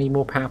remove any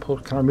more power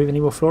poles? Can I remove any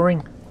more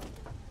flooring?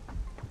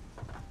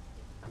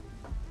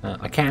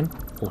 I can.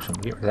 Awesome.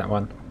 Get rid of that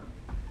one.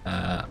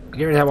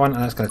 Get rid of that one,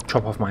 and that's going to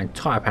chop off my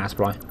entire power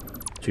supply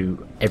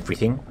to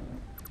everything.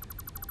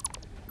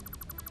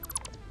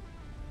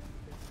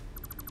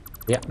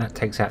 Yep, that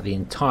takes out the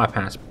entire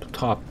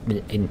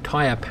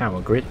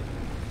power grid.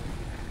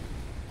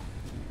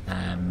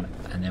 And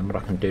then what I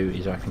can do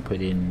is I can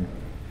put in.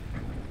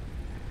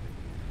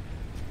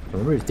 I'll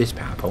remove this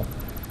power pole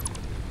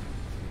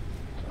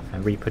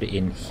and re-put it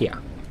in here,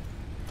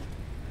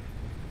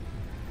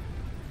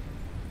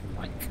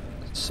 like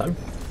so. And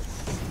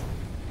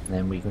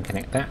then we can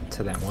connect that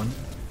to that one.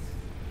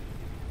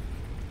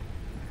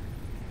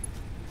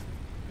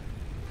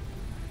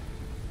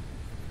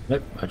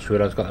 Nope, I just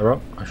realised I got that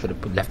wrong. I should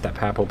have left that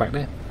power pole back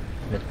there.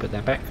 Let's put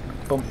that back.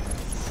 Boom.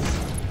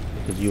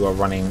 Because you are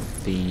running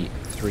the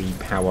 3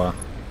 power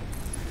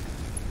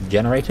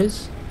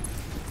generators.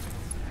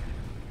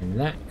 And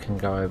that can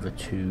go over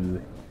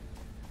to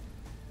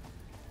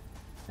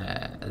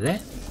there.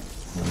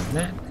 And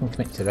that can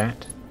connect to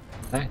that.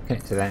 That can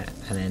connect to that.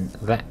 And then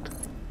that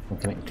can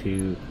connect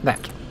to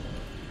that.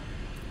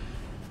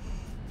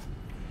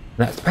 And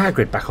that's the power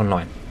grid back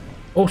online.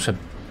 Awesome.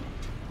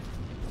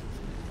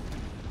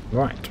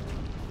 Right,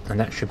 and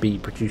that should be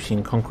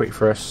producing concrete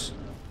for us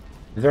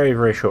very,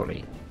 very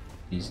shortly.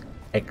 Is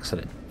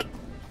excellent.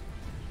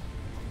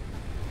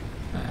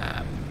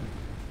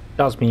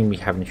 Does mean we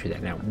have an issue there.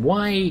 Now,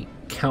 why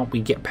can't we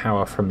get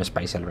power from the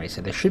space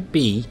elevator? There should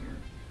be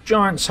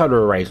giant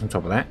solar arrays on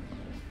top of that,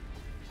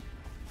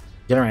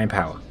 generating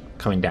power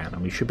coming down,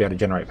 and we should be able to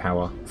generate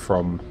power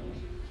from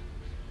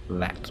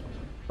that,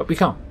 but we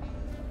can't.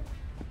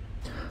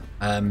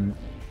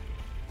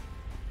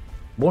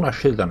 What I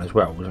should have done as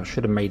well was I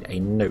should have made a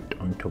note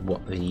onto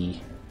what the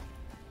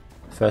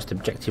first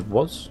objective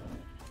was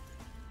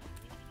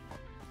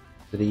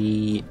for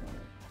the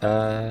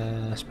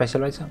space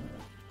elevator.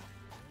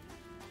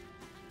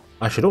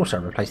 I should also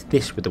replace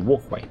this with the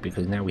walkway,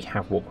 because now we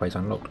have walkways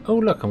unlocked. Oh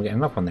look, I'm getting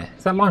another one there.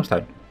 Is that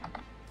limestone?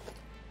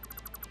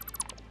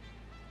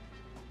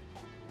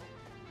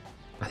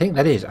 I think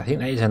that is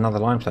another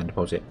limestone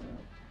deposit.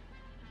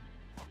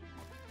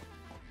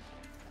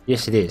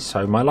 Yes, it is.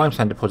 So my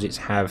limestone deposits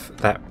have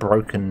that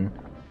broken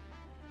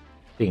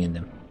thing in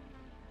them,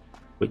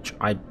 which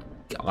I'm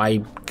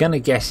gonna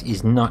guess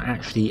is not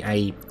actually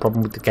a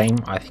problem with the game.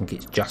 I think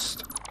it's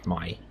just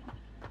my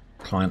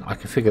client. I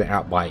can figure that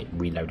out by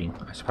reloading,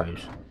 I suppose.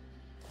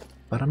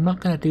 But I'm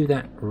not gonna do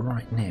that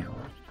right now.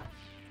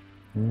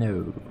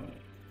 No.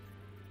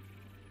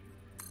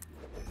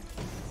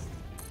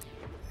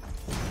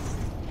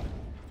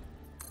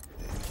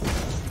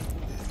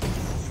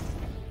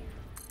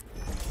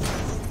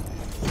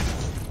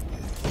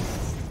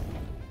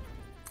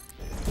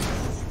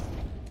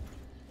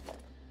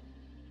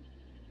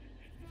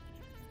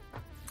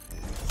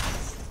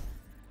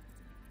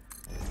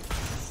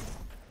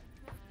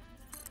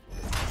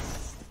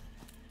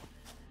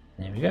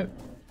 we go.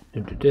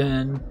 Dun, dun,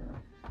 dun.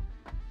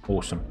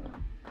 Awesome.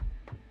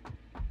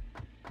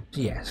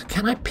 Yes,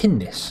 can I pin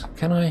this?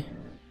 Can I?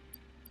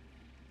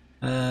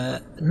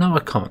 No, I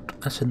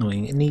can't. That's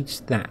annoying. It needs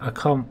that. I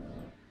can't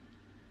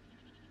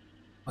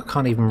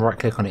even right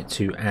click on it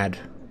to add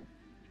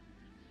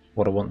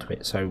what I want to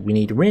it. So we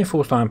need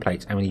reinforced iron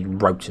plates and we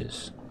need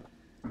rotors.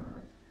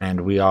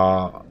 And we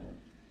are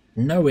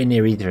nowhere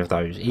near either of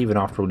those, even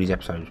after all these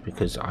episodes,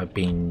 because I've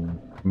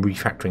been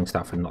refactoring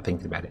stuff and not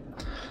thinking about it.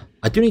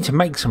 I do need to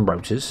make some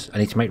rotors. I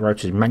need to make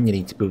rotors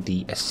manually to build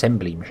the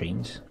assembly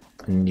machines.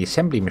 And the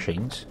assembly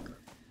machines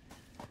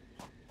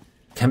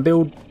can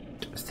build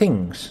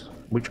things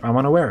which I'm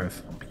unaware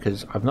of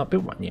because I've not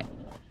built one yet.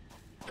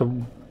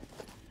 So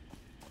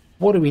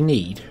what do we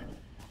need?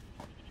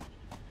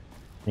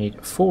 We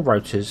need 4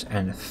 rotors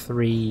and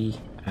 3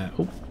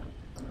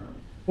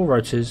 4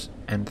 rotors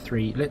and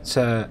 3. Let's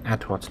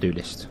add to our to-do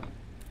list.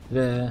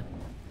 There.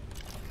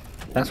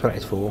 That's what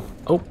it's for.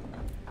 Oh,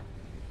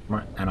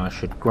 right, and I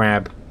should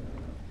grab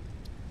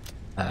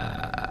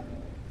a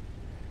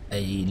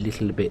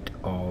little bit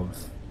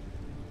of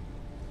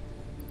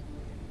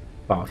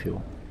bar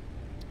fuel.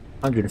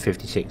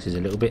 156 is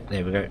a little bit.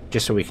 There we go.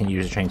 Just so we can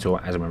use a chainsaw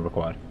as and when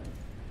required.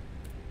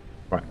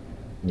 Right.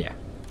 Yeah.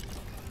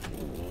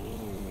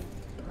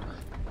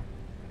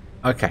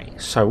 Okay.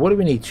 So what do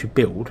we need to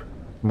build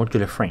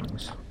modular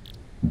frames?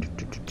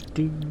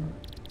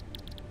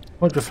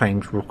 Modular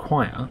frames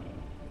require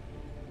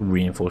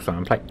reinforced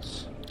iron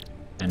plates,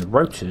 and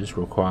rotors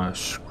require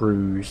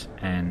screws,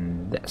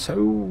 and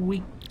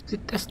so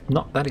that's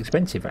not that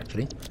expensive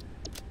actually.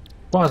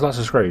 Requires lots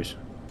of screws.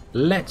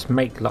 Let's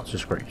make lots of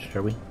screws,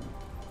 shall we?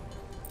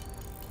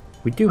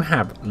 We do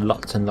have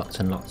lots and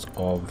lots and lots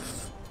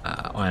of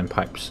iron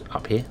pipes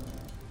up here.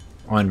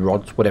 Iron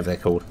rods, whatever they're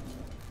called.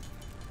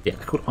 Yeah,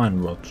 they're called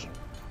iron rods.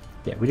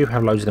 Yeah, we do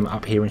have loads of them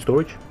up here in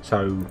storage,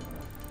 so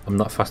I'm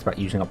not fussed about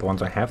using up the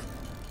ones I have.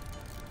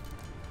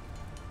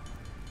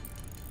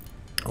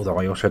 Although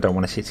I also don't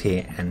want to sit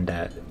here and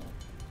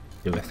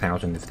do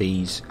 1,000 of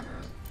these,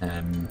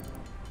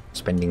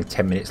 spending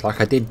 10 minutes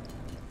like I did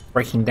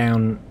breaking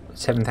down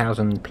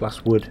 7,000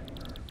 plus wood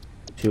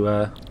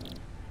to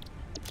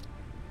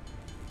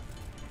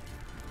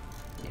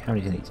how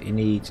many does it need? It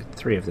needs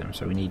 3 of them,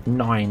 so we need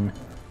 9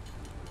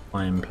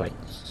 iron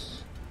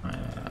plates.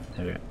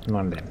 There we go,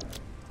 9 of them.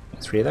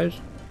 3 of those.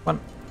 1,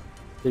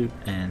 2,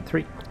 and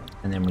 3.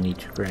 And then we need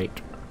to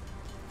create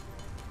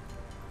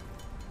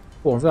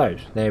 4 of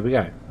those. There we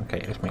go.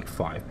 Okay, let's make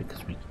 5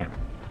 because we can.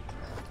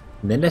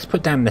 And then let's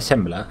put down an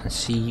assembler and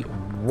see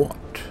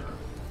what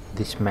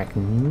this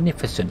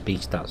magnificent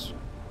beast does.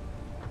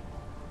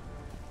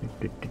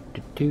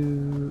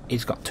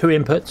 It's got 2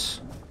 inputs.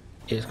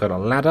 It's got a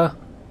ladder.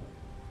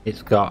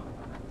 It's got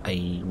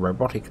a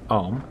robotic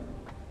arm.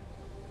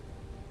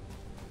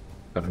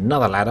 Got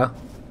another ladder.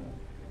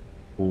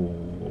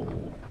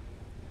 Ooh,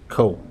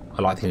 cool.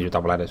 I like things with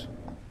double ladders.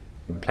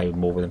 You can play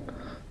more with them.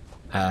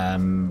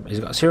 Has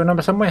it got a serial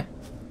number somewhere?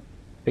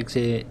 Fix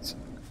it.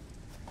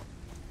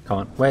 Come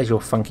on, where's your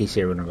funky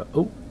serial number?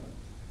 Oh,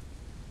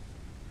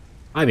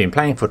 I've been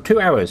playing for 2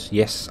 hours.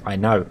 Yes, I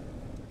know.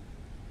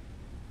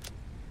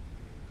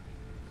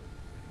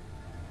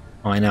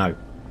 I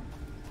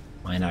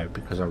know,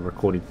 because I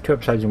recorded 2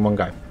 episodes in one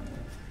go,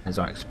 as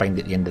I explained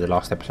at the end of the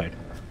last episode.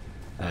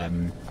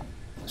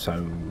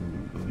 So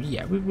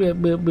yeah,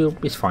 we'll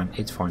it's fine.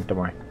 It's fine. Don't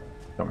worry.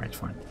 It's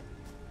fine.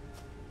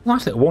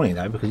 Nice little warning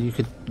though, because you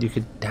could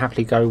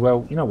happily go,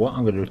 well, you know what?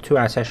 I'm going to do a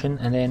 2-hour session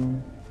and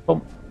then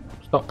boom,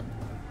 stop,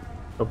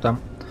 job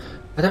done.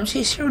 I don't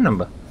see a serial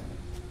number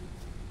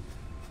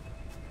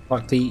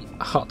like the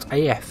Hot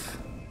AF.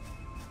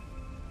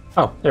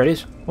 Oh, there it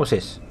is. What's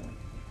this?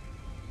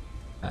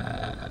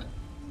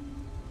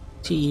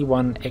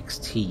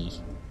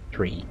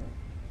 T1XT3.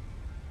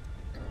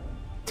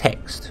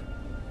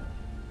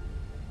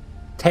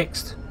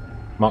 Text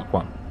Mark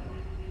 1.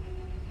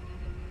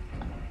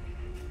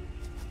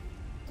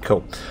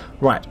 Cool.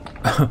 Right.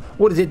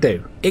 What does it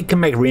do? It can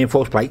make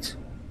reinforced plates.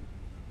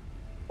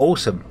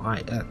 Awesome.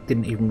 I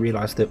didn't even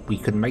realise that we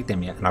couldn't make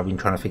them yet, and I've been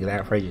trying to figure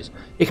that out for ages.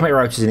 It can make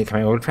rotors and it can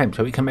make all the frames,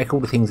 so it can make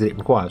all the things that it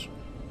requires.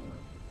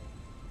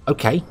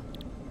 Okay.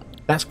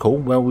 That's cool.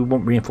 Well, we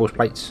want reinforced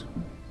plates,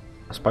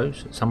 I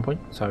suppose, at some point.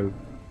 So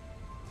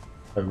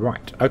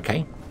right.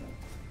 Okay.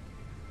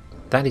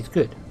 That is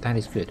good. That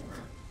is good.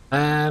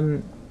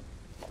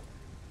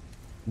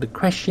 The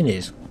question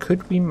is,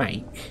 could we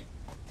make...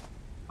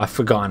 I've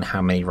forgotten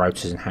how many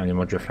rotors and how many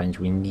modular frames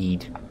we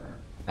need.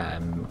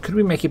 Could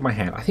we make it by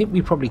hand? I think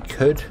we probably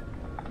could.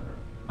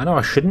 I know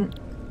I shouldn't.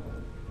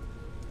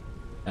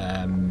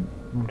 Yeah,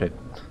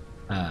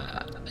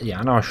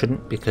 I know I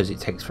shouldn't because it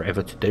takes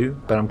forever to do.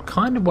 But I'm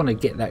kind of want to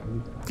get that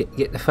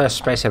get the first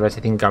space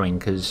elevator thing going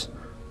because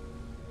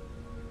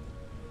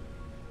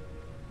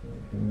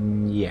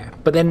yeah.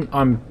 But then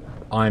I'm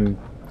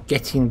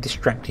getting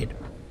distracted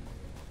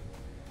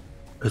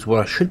because what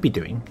I should be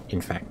doing, in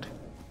fact,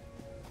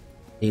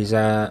 is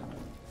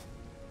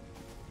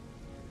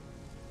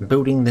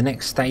building the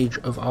next stage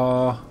of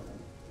our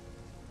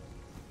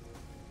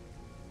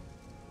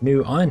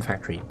new iron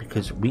factory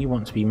because we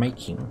want to be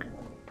making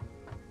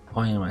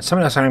iron.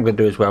 Something else I'm going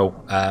to do as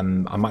well, I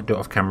might do it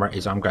off camera,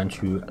 is I'm going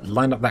to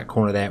line up that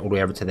corner there all the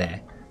way over to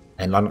there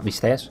and line up these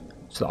stairs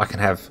so that I can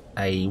have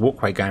a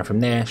walkway going from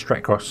there straight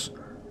across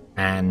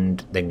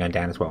and then going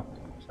down as well.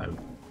 So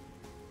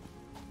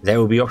there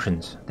will be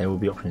options. There'll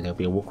be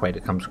a walkway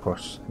that comes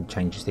across and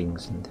changes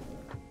things. And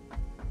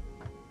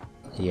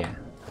yeah.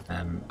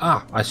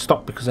 I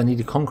stopped because I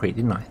needed concrete,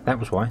 didn't I? That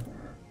was why.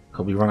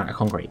 Because we run out of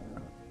concrete.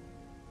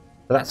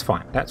 But that's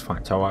fine. That's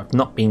fine. So I've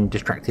not been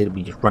distracted.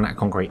 We just run out of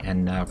concrete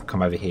and I've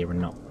come over here and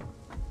not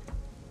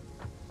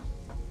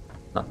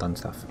done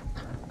stuff.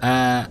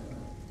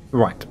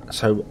 Right.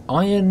 So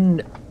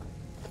iron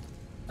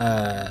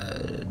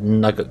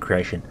nugget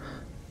creation.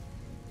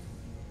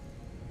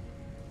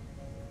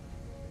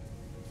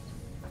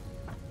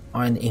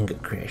 Iron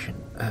ingot creation.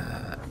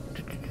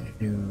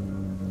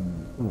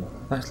 Ooh,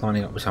 that's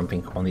lining up with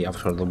something on the other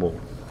side of the wall.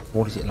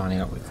 What is it lining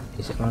up with?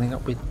 Is it lining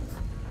up with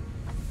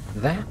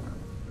that?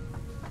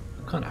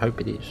 I kind of hope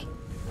it is.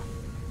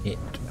 It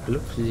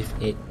looks as if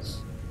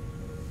it's...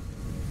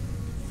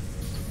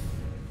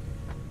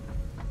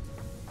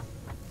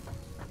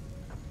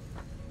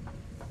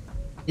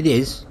 It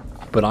is,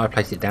 but I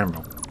placed it down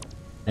wrong.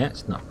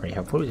 That's not very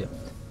helpful, is it?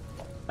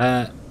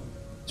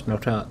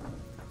 Smelter,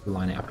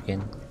 line it up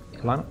again.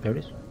 Line up, there it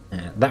is.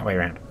 That way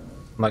around,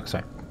 like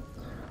so.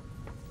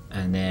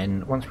 And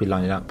then once we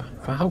line it up,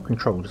 if I hold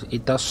controls,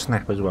 it does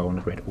snap as well on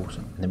the grid.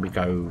 Awesome. And then we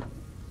go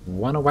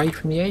one away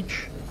from the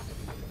edge.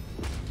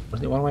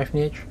 Wasn't it one away from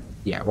the edge?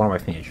 Yeah, one away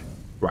from the edge.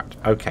 Right,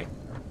 okay.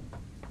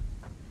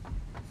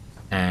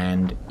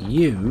 And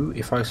you,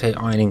 if I say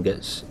iron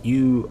ingots,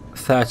 you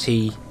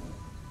 30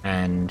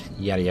 and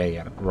yada yada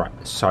yada. Right,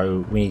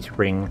 so we need to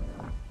bring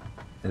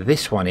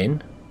this one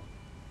in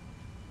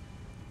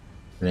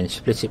and then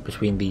split it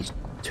between these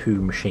two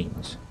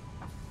machines.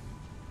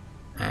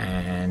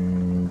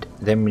 And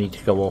then we need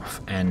to go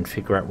off and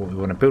figure out what we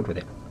want to build with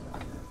it,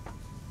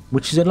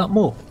 which is a lot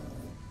more.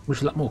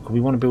 Because we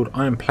want to build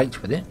iron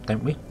plates with it,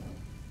 don't we?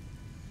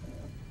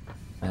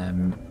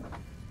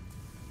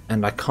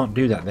 And I can't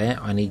do that there.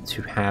 I need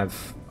to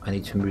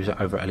move it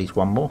over at least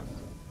one more.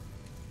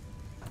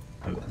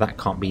 So that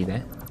can't be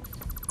there.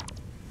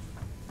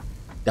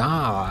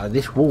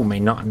 This wall may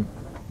not.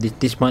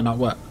 This might not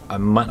work. I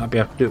might not be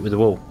able to do it with the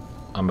wall,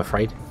 I'm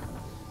afraid.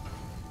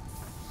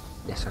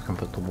 Yes, I can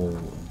put the wall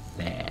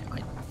there.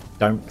 I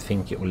don't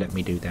think it will let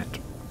me do that.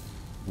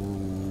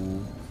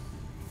 Ooh.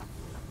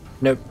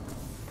 Nope.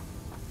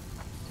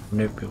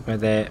 Nope, it will go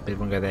there, but it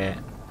won't go there,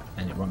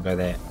 and it won't go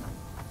there.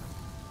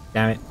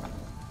 Damn it.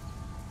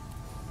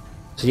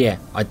 So yeah,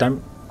 I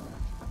don't...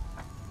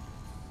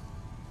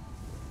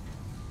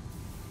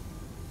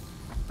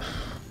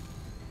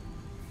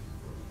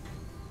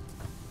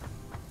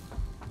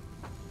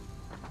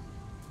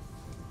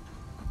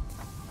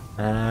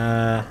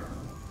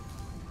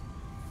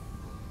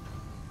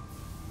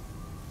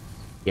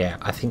 Yeah,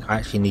 I think I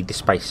actually need the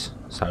space,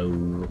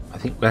 so I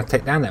think we're going to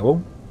take down that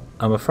wall,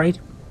 I'm afraid.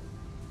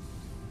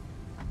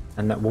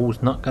 And that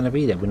wall's not going to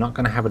be there. We're not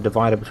going to have a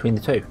divider between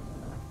the two.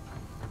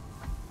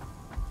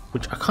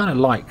 Which I kind of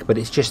like, but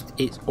it's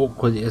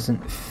awkward. It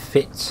doesn't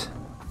fit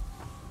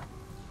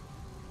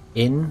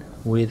in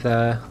with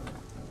what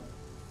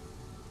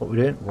we're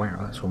doing. Wow,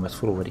 that's almost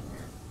full already.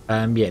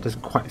 Yeah, it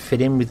doesn't quite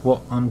fit in with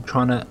what I'm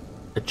trying to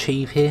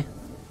achieve here.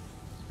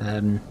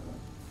 I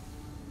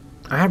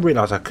have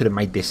realised I could have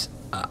made this.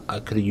 I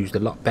could have used a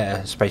lot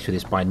better space for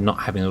this by not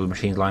having all the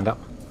machines lined up.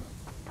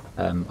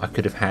 I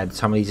could have had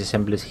some of these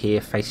assemblers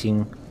here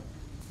facing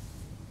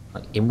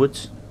like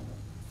inwards,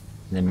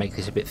 and then make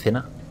this a bit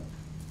thinner.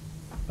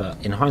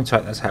 But in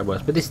hindsight, that's how it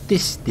works. But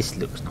this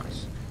looks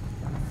nice.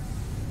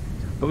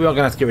 But we are going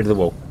to have to get rid of the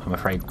wall, I'm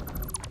afraid.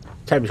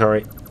 Terribly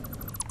sorry.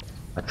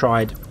 I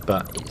tried,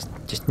 but it's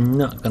just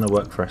not going to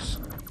work for us.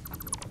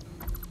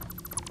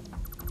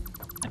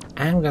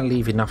 I am going to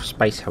leave enough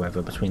space,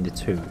 however, between the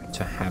two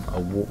to have a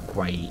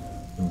walkway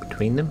in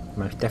between them,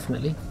 most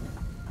definitely.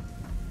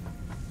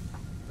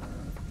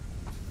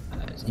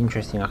 It's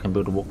interesting I can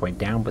build a walkway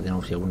down, but then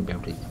obviously I wouldn't be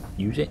able to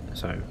use it,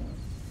 so...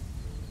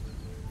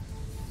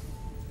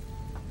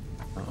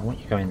 I want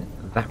you going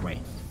that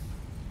way.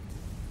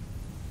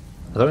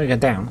 I don't want you going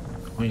down,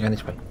 I want you going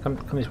this way. Come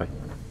this way.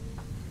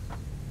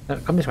 No,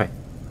 come this way.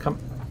 Come.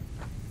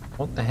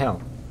 What the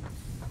hell?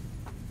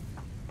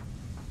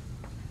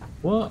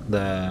 What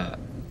the...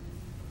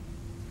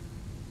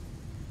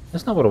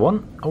 That's not what I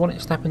want. I want it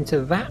to snap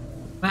into that.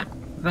 Like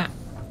that.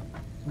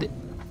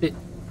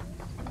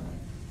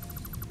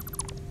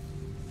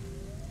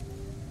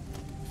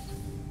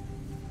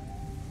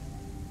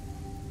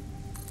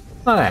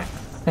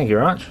 Thank you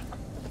very much.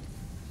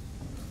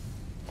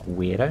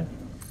 Weirdo.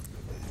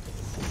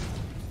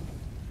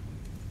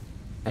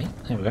 Okay,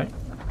 there we go.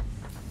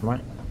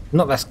 Right.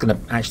 Not that's going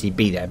to actually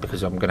be there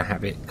because I'm going to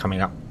have it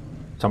coming up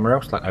somewhere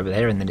else, like over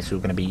there, and then this is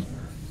going to be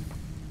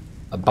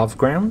above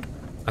ground,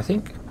 I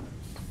think.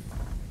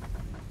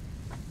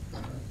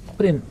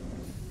 Put in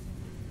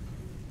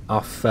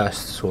our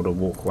first sort of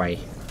walkway.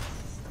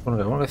 I want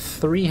to go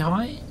 3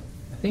 high,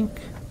 think.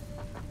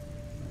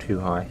 Too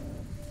high.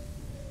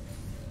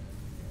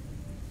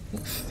 I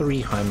think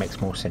 3 high makes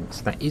more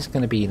sense. That is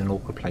going to be in an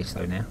awkward place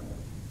though now.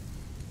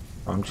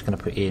 I'm just going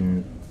to put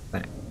in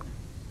that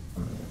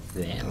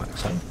there, like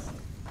so.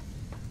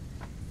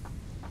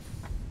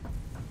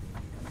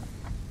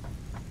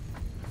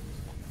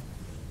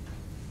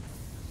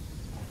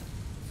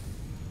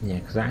 Yeah,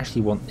 because I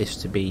actually want this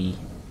to be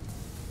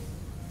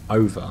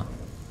over,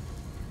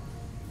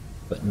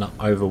 but not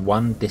over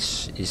one.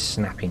 This is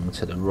snapping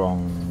to the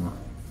wrong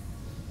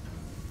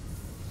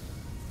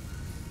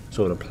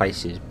sort of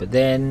places, but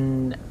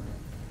then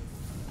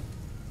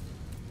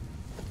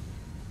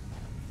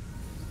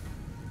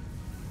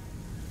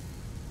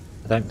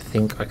I don't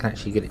think I can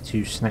actually get it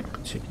to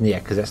snap to, yeah,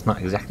 because that's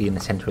not exactly in the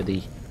center of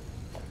the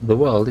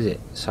world, is it?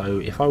 So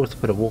if I was to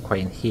put a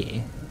walkway in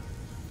here,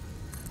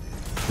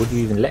 would you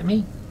even let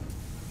me?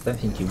 I don't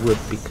think you would,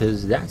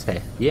 because that's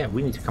there. Yeah,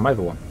 we need to come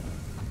over one.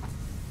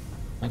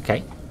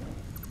 Okay.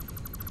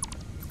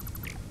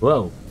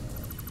 Whoa.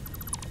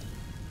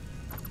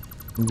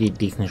 You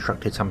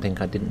deconstructed something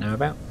I didn't know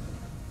about.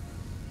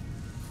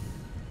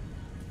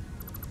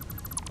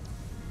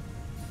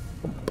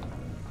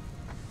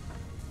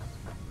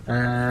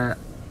 I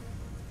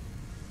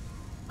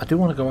do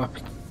want to go up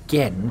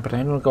again, but I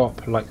don't want to go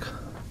up like...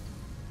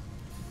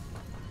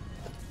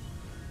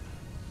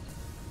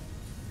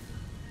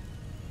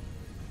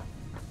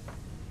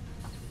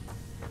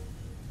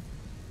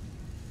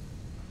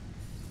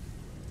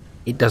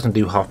 It doesn't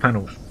do half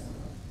panels.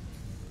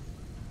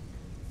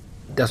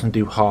 It doesn't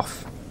do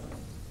half.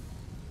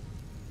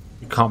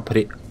 You can't put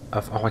it...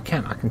 Oh, I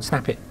can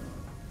snap it.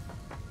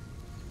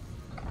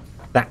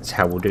 That's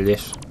how we'll do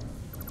this.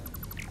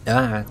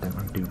 Ah, I don't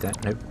want to do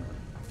that, nope.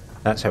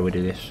 That's how we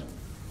do this.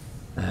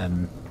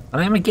 And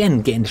I am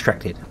again getting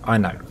distracted. I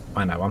know,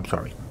 I'm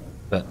sorry.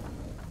 But...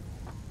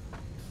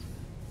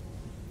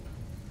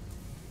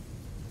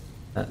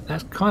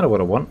 that's kind of what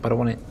I want, but I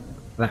want it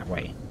that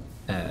way.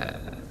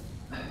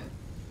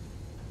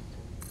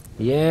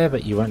 Yeah,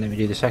 but you won't let me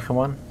do the second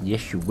one?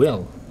 Yes, you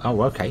will.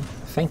 Oh, okay.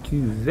 Thank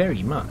you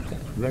very much.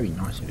 That's very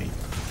nice of you.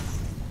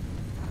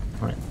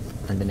 Right,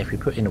 and then if we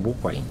put in a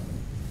walkway,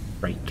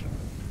 right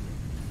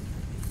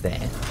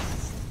there,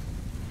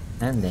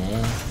 and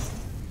there,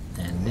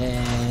 and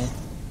there,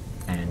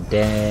 and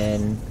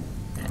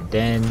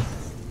then,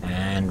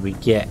 and we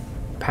get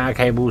power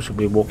cables that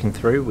we're walking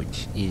through,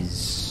 which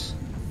is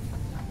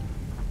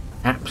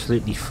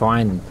absolutely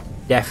fine.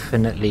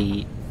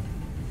 Definitely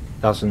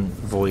doesn't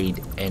void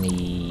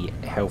any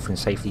health and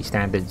safety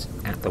standards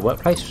at the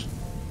workplace.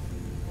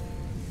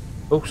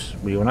 Of course,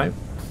 we all know.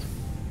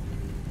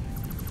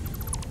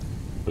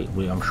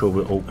 I'm sure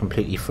we're all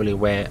completely fully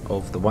aware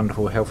of the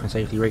wonderful health and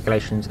safety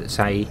regulations that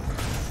say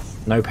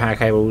no power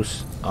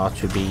cables are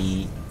to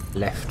be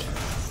left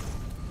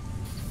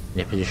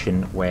in a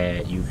position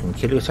where you can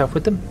kill yourself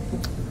with them.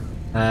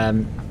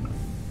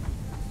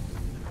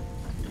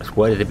 It's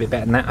worded a bit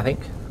better than that, I think.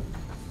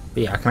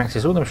 But yeah, I can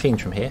access all the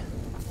machines from here.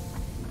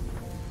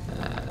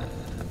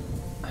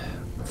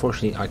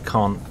 Unfortunately, I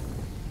can't.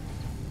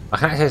 I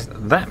can access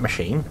that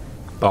machine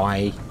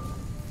by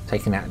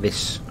taking out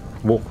this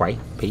walkway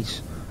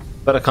piece,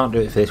 but I can't do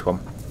it for this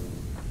one.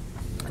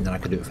 And then I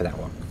can do it for that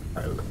one.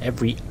 So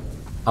every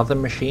other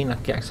machine I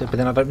can get access, but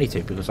then I don't need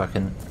to because I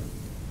can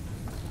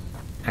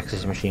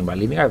access a machine by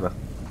leaning over.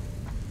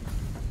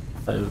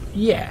 So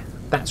yeah,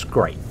 that's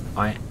great.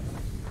 I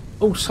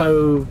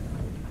also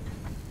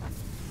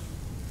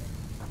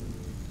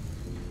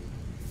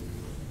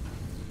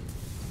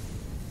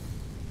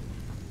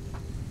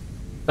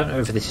don't know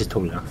if this is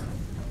tall enough.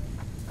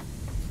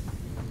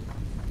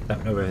 I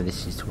don't know whether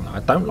this is tall enough. I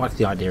don't like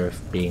the idea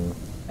of being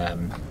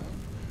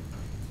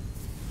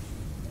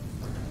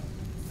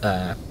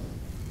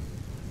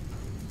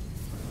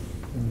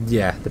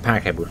yeah, the power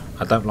cables.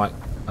 I don't like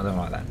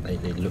that.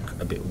 They look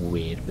a bit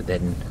weird, but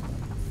then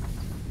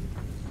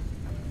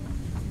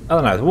I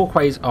don't know, the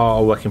walkways are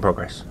a work in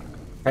progress.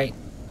 Okay?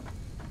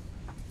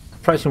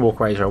 Floating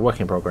walkways are a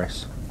work in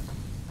progress.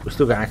 We've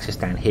still got access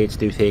down here to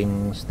do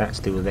things. That's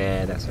still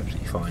there. That's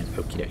absolutely fine.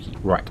 Okie dokie.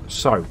 Right,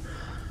 so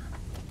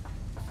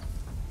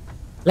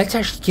let's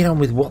actually get on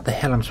with what the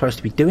hell I'm supposed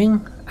to be doing.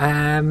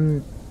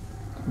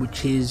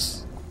 Which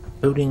is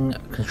building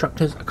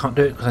constructors. I can't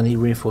do it because I need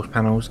reinforced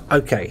panels.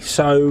 Okay,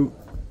 so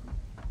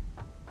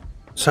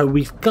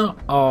we've got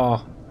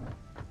our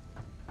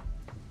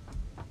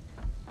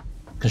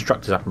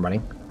constructors up and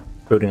running,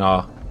 building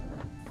our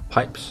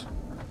pipes,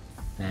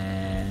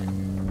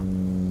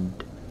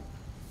 and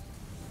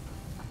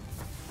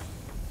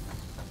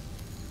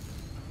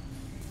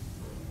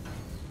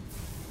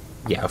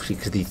yeah, obviously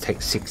because these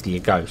take 60 a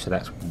go, so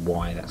that's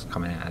why that's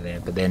coming out of there.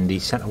 But then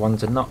these center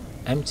ones are not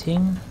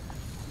emptying.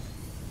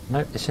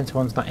 No, the center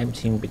one's not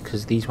emptying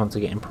because these ones are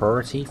getting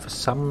priority for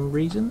some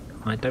reason.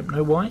 I don't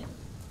know why.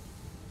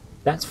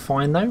 That's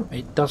fine though.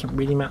 It doesn't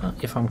really matter.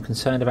 If I'm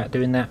concerned about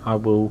doing that, I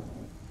will.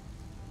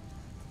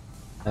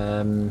 If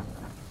I'm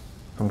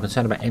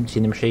concerned about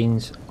emptying the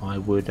machines, I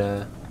would.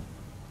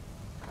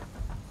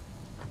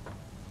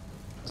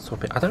 Stop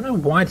stop it. I don't know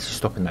why this is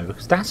stopping though,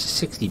 because that's a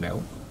 60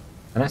 belt,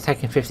 and that's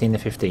taking 15 to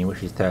 15,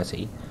 which is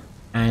 30,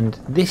 and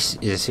this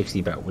is a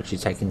 60 belt, which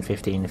is taking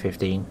 15 to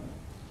 15,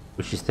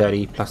 which is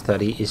 30, plus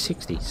 30 is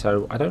 60.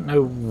 So I don't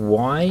know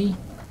why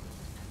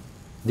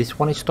this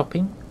one is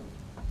stopping.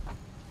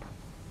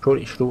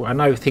 Surely it should. I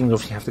know things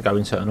obviously have to go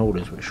in certain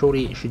orders, but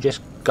surely it should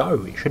just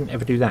go. It shouldn't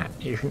ever do that.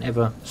 It shouldn't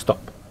ever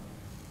stop.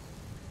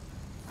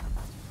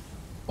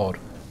 Odd.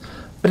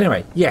 But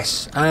anyway,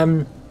 yes.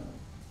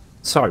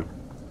 So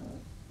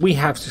we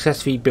have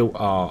successfully built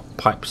our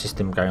pipe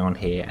system going on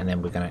here, and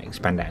then we're going to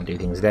expand out and do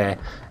things there.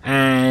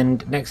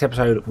 And next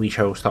episode we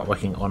shall start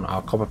working on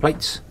our copper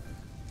plates.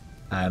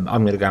 I'm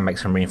going to go and make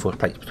some reinforced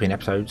plates between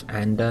episodes,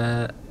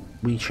 and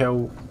we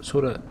shall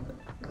sort of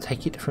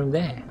take it from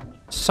there.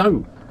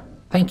 So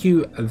thank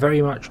you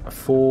very much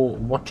for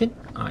watching.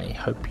 I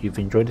hope you've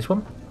enjoyed this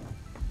one.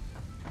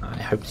 I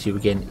hope to see you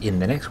again in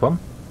the next one.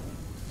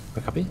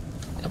 Back up here.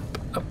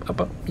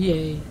 Up,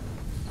 yay.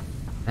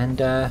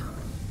 And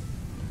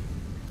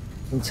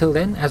until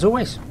then, as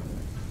always,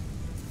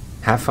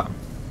 have fun.